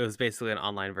out. It was basically an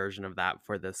online version of that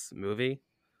for this movie.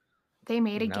 They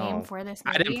made a No. game for this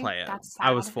movie. I didn't play it. That's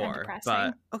I was sad and 4,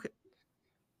 depressing. but okay.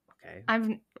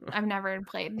 I've never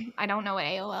played. I don't know what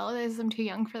AOL is. I'm too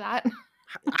young for that.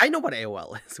 I know what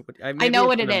AOL is. I know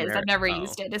what it is. I've never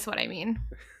used it. Is what I mean.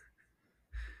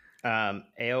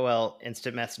 AOL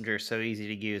Instant Messenger, so easy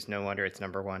to use. No wonder it's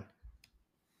number 1.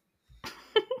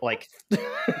 Like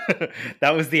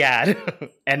that was the ad,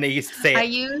 and they used to say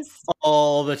it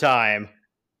all the time.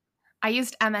 I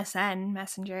used MSN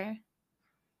Messenger.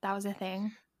 That was a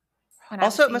thing.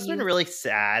 Also, it must have been really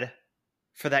sad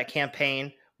for that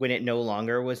campaign when it no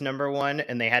longer was number 1,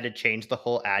 and they had to change the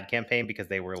whole ad campaign because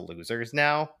they were losers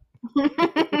now.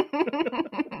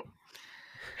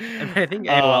 And I think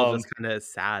AOL just kind of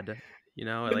sad, you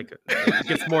know, like it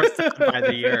gets more sad by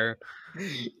the year.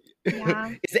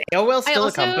 Yeah. Is AOL still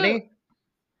a company?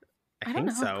 I don't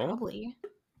know. So. Probably.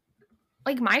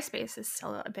 Like MySpace is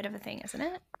still a bit of a thing, isn't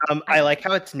it? I like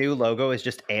how its new logo is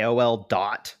just AOL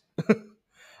dot. And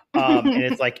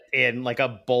it's like in like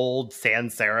a bold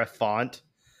sans serif font.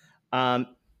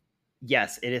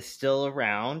 Yes, it is still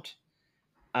around.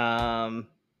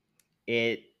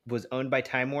 It was owned by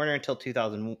Time Warner until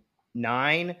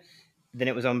 2009. Then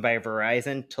it was owned by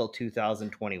Verizon till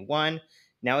 2021.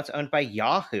 Now it's owned by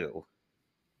Yahoo.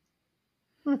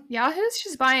 Yahoo's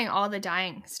just buying all the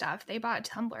dying stuff. They bought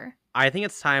Tumblr. I think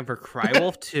it's time for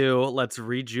Crywolf 2. Let's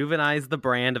rejuvenize the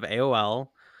brand of AOL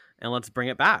and let's bring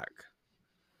it back.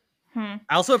 I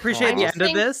also appreciate the end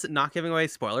of this, not giving away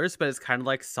spoilers, but it's kind of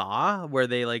like Saw, where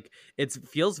they like it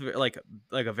feels like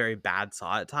a very bad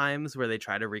Saw at times, where they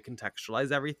try to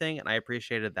recontextualize everything, and I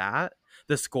appreciated that.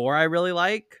 The score I really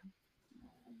like.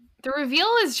 The reveal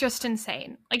is just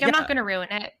insane. Like, I'm not going to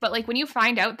ruin it, but like when you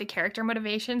find out the character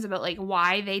motivations about like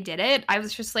why they did it, I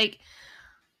was just like,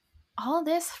 all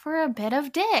this for a bit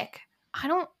of dick. I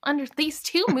don't understand. These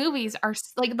two movies are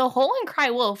like The Hole and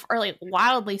Cry Wolf are like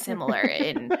wildly similar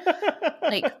in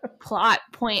like plot,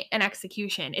 point, and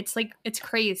execution. It's like it's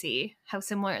crazy how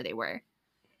similar they were.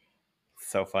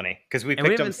 So funny because we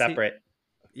picked them separate.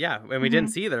 And we didn't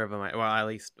see either of them. Well, at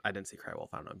least I didn't see Cry Wolf.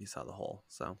 I don't know if you saw The Hole.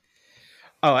 So.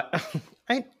 Oh,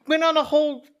 I went on a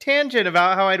whole tangent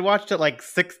about how I'd watched it like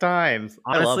 6 times.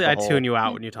 Honestly, I tune you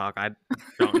out when you talk. I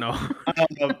don't know.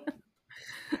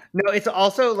 No, it's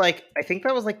also like, I think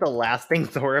that was like the last thing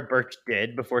Thora Birch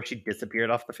did before she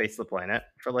disappeared off the face of the planet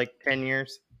for like 10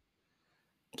 years.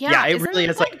 Yeah, it really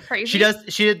is like crazy?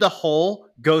 She did the whole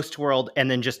Ghost World and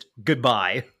then just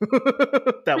goodbye.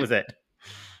 That was it.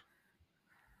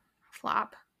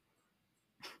 Flop.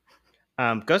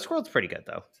 Ghost World's pretty good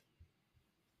though.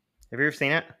 Have you ever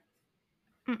seen it?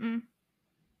 Mm-mm.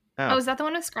 Oh, is that the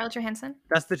one with Scarlett Johansson?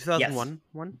 That's the 2001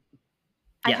 one?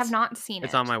 I have not seen it.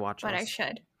 It's on my watch list. But I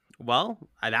should. Well,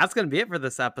 that's going to be it for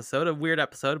this episode. A weird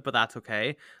episode, but that's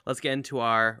okay. Let's get into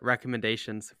our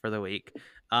recommendations for the week.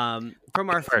 From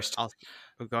our first.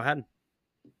 Go ahead.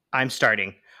 I'm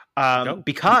starting.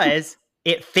 Because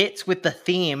it fits with the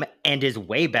theme and is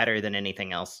way better than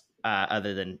anything else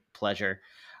other than pleasure.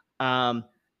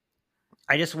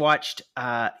 I just watched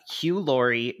Hugh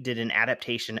Laurie did an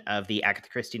adaptation of the Agatha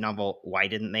Christie novel Why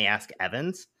Didn't They Ask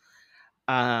Evans?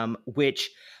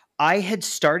 Which I had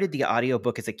started the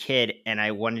audiobook as a kid and I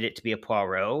wanted it to be a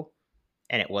Poirot,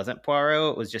 and it wasn't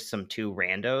Poirot. It was just some 2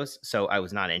 randos. So I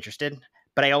was not interested,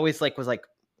 but I always was like,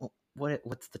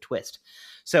 what's the twist?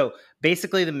 So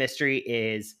basically the mystery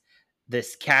is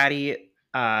this caddy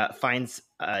finds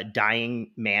a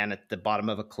dying man at the bottom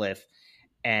of a cliff,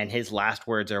 and his last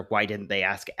words are, "Why didn't they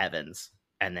ask Evans?"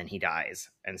 And then he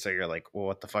dies. And so you're like, well,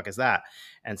 what the fuck is that?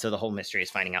 And so the whole mystery is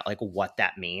finding out like what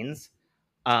that means.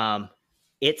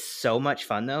 It's so much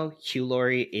fun though. Hugh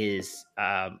Laurie is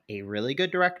a really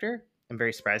good director. I'm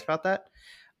very surprised about that.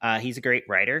 He's a great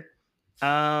writer.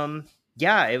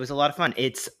 It was a lot of fun.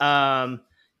 It's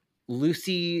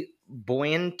Lucy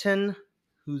Boynton,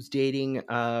 who's dating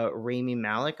Rami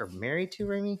Malek, or married to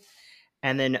Rami.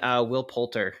 And then Will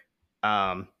Poulter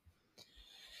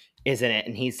is in it,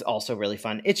 and he's also really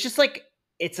fun. It's just like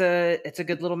it's a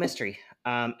good little mystery.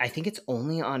 I think it's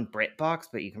only on BritBox,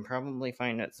 but you can probably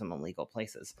find it at some illegal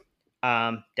places.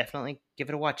 Definitely give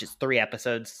it a watch. It's 3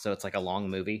 episodes, so it's like a long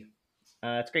movie.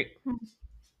 It's great.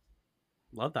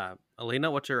 Love that. Alina,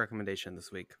 what's your recommendation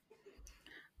this week?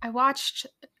 I watched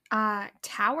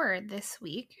Tower this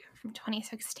week from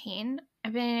 2016.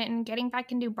 I've been getting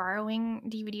back into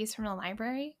borrowing DVDs from the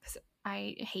library because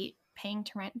I hate paying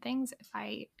to rent things if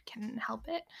I can help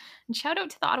it. And shout out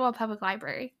to the Ottawa Public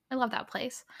Library. I love that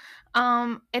place.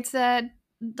 It's an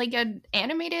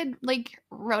animated,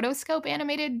 rotoscope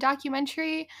animated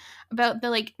documentary about the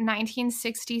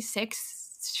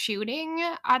 1966 shooting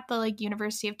at the like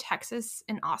University of Texas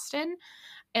in Austin,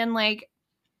 and like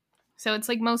so it's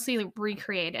like mostly like,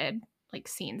 recreated like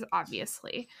scenes,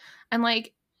 obviously, and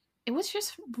like it was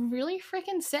just really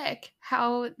freaking sick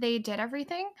how they did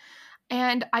everything.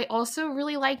 And I also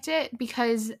really liked it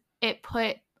because it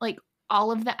put like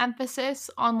all of the emphasis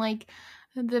on like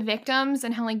the victims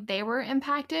and how like they were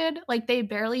impacted. Like they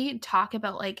barely talk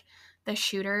about like the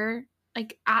shooter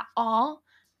like at all.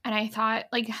 And I thought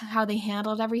like how they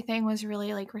handled everything was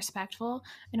really like respectful,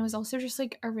 and it was also just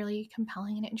like a really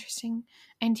compelling and interesting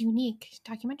and unique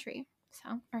documentary.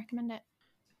 So I recommend it.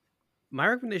 My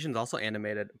recommendation is also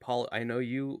animated. Paul, I know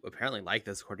you apparently like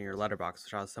this according to your letterbox,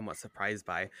 which I was somewhat surprised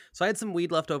by. So I had some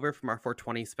weed left over from our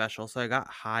 420 special, so I got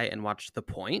high and watched The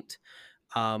Point,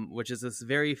 which is this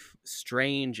very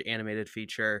strange animated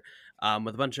feature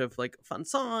with a bunch of like fun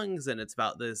songs, and it's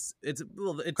about this. It's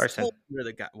Carson. Under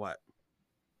the guy. What?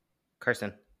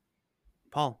 Carson.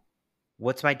 Paul.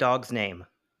 What's my dog's name?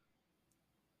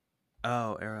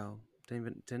 Oh, Arrow.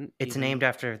 Didn't. It's even... named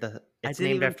after the. It's I didn't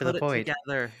named even after put the it point.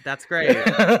 Together. That's great.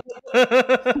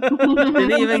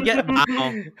 Didn't even get.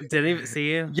 Wow. Didn't even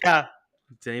see you. Yeah.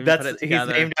 Didn't even put it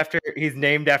together. He's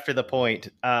named after the point.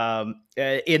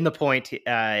 In the point,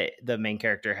 the main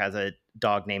character has a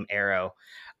dog named Arrow,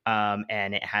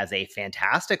 and it has a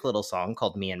fantastic little song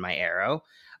called "Me and My Arrow,"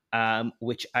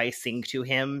 which I sing to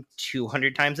him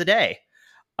 200 times a day.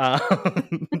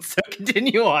 So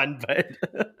continue on, but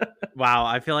wow,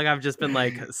 I feel like I've just been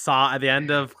like saw at the end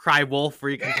of Cry Wolf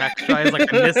recontextualized,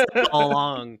 like I missed it all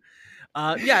along.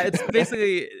 Yeah, it's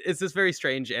basically it's this very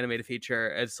strange animated feature.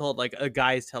 It's told like a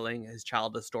guy's telling his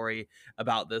child a story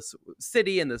about this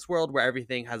city and this world where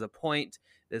everything has a point.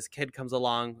 This kid comes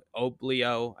along,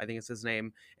 Oblio, I think it's his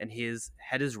name, and his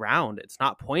head is round. It's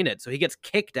not pointed. So he gets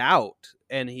kicked out,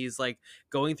 and he's like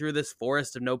going through this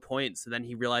forest of no points. And then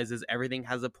he realizes everything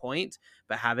has a point,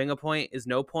 but having a point is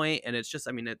no point. And it's just,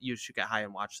 I mean, you should get high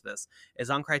and watch this. It's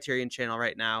on Criterion Channel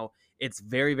right now. It's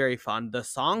very, very fun. The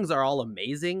songs are all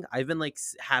amazing. I've been like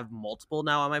have multiple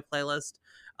now on my playlist.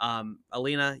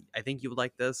 Alina, I think you would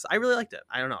like this. I really liked it.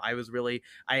 I don't know.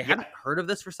 I hadn't heard of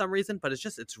this for some reason, but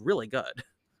it's really good.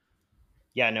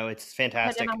 Yeah, no, it's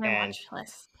fantastic. Put it on my watch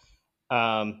list.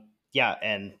 Yeah,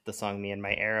 and the song "Me and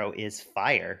My Arrow" is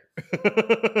fire.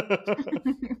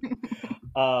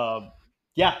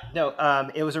 Yeah, no,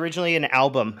 it was originally an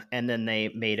album, and then they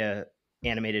made a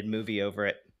animated movie over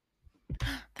it.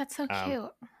 That's so cute.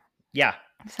 Yeah,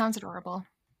 it sounds adorable.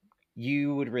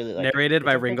 You would really like narrated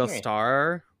by Ringo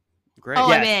Starr. Great. Oh,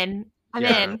 yes. I'm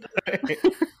in.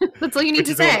 That's all you need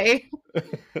to say.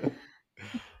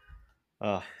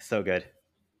 Oh, so good.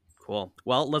 Cool.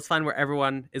 Well, let's find where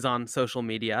everyone is on social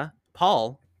media.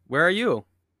 Paul, where are you?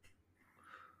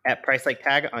 At Price Like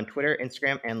Tag on Twitter,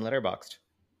 Instagram, and Letterboxd.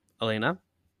 Alina?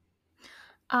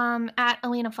 At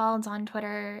Alina Falls on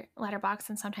Twitter, Letterboxd,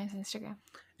 and sometimes Instagram.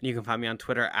 And you can find me on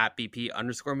Twitter at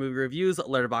BP_movie reviews,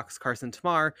 Letterboxd Carson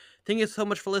Tamar. Thank you so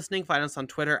much for listening. Find us on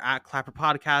Twitter at Clapper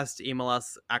Podcast. Email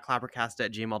us at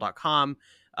clappercast@gmail.com.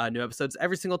 New episodes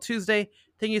every single Tuesday.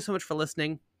 Thank you so much for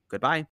listening. Goodbye.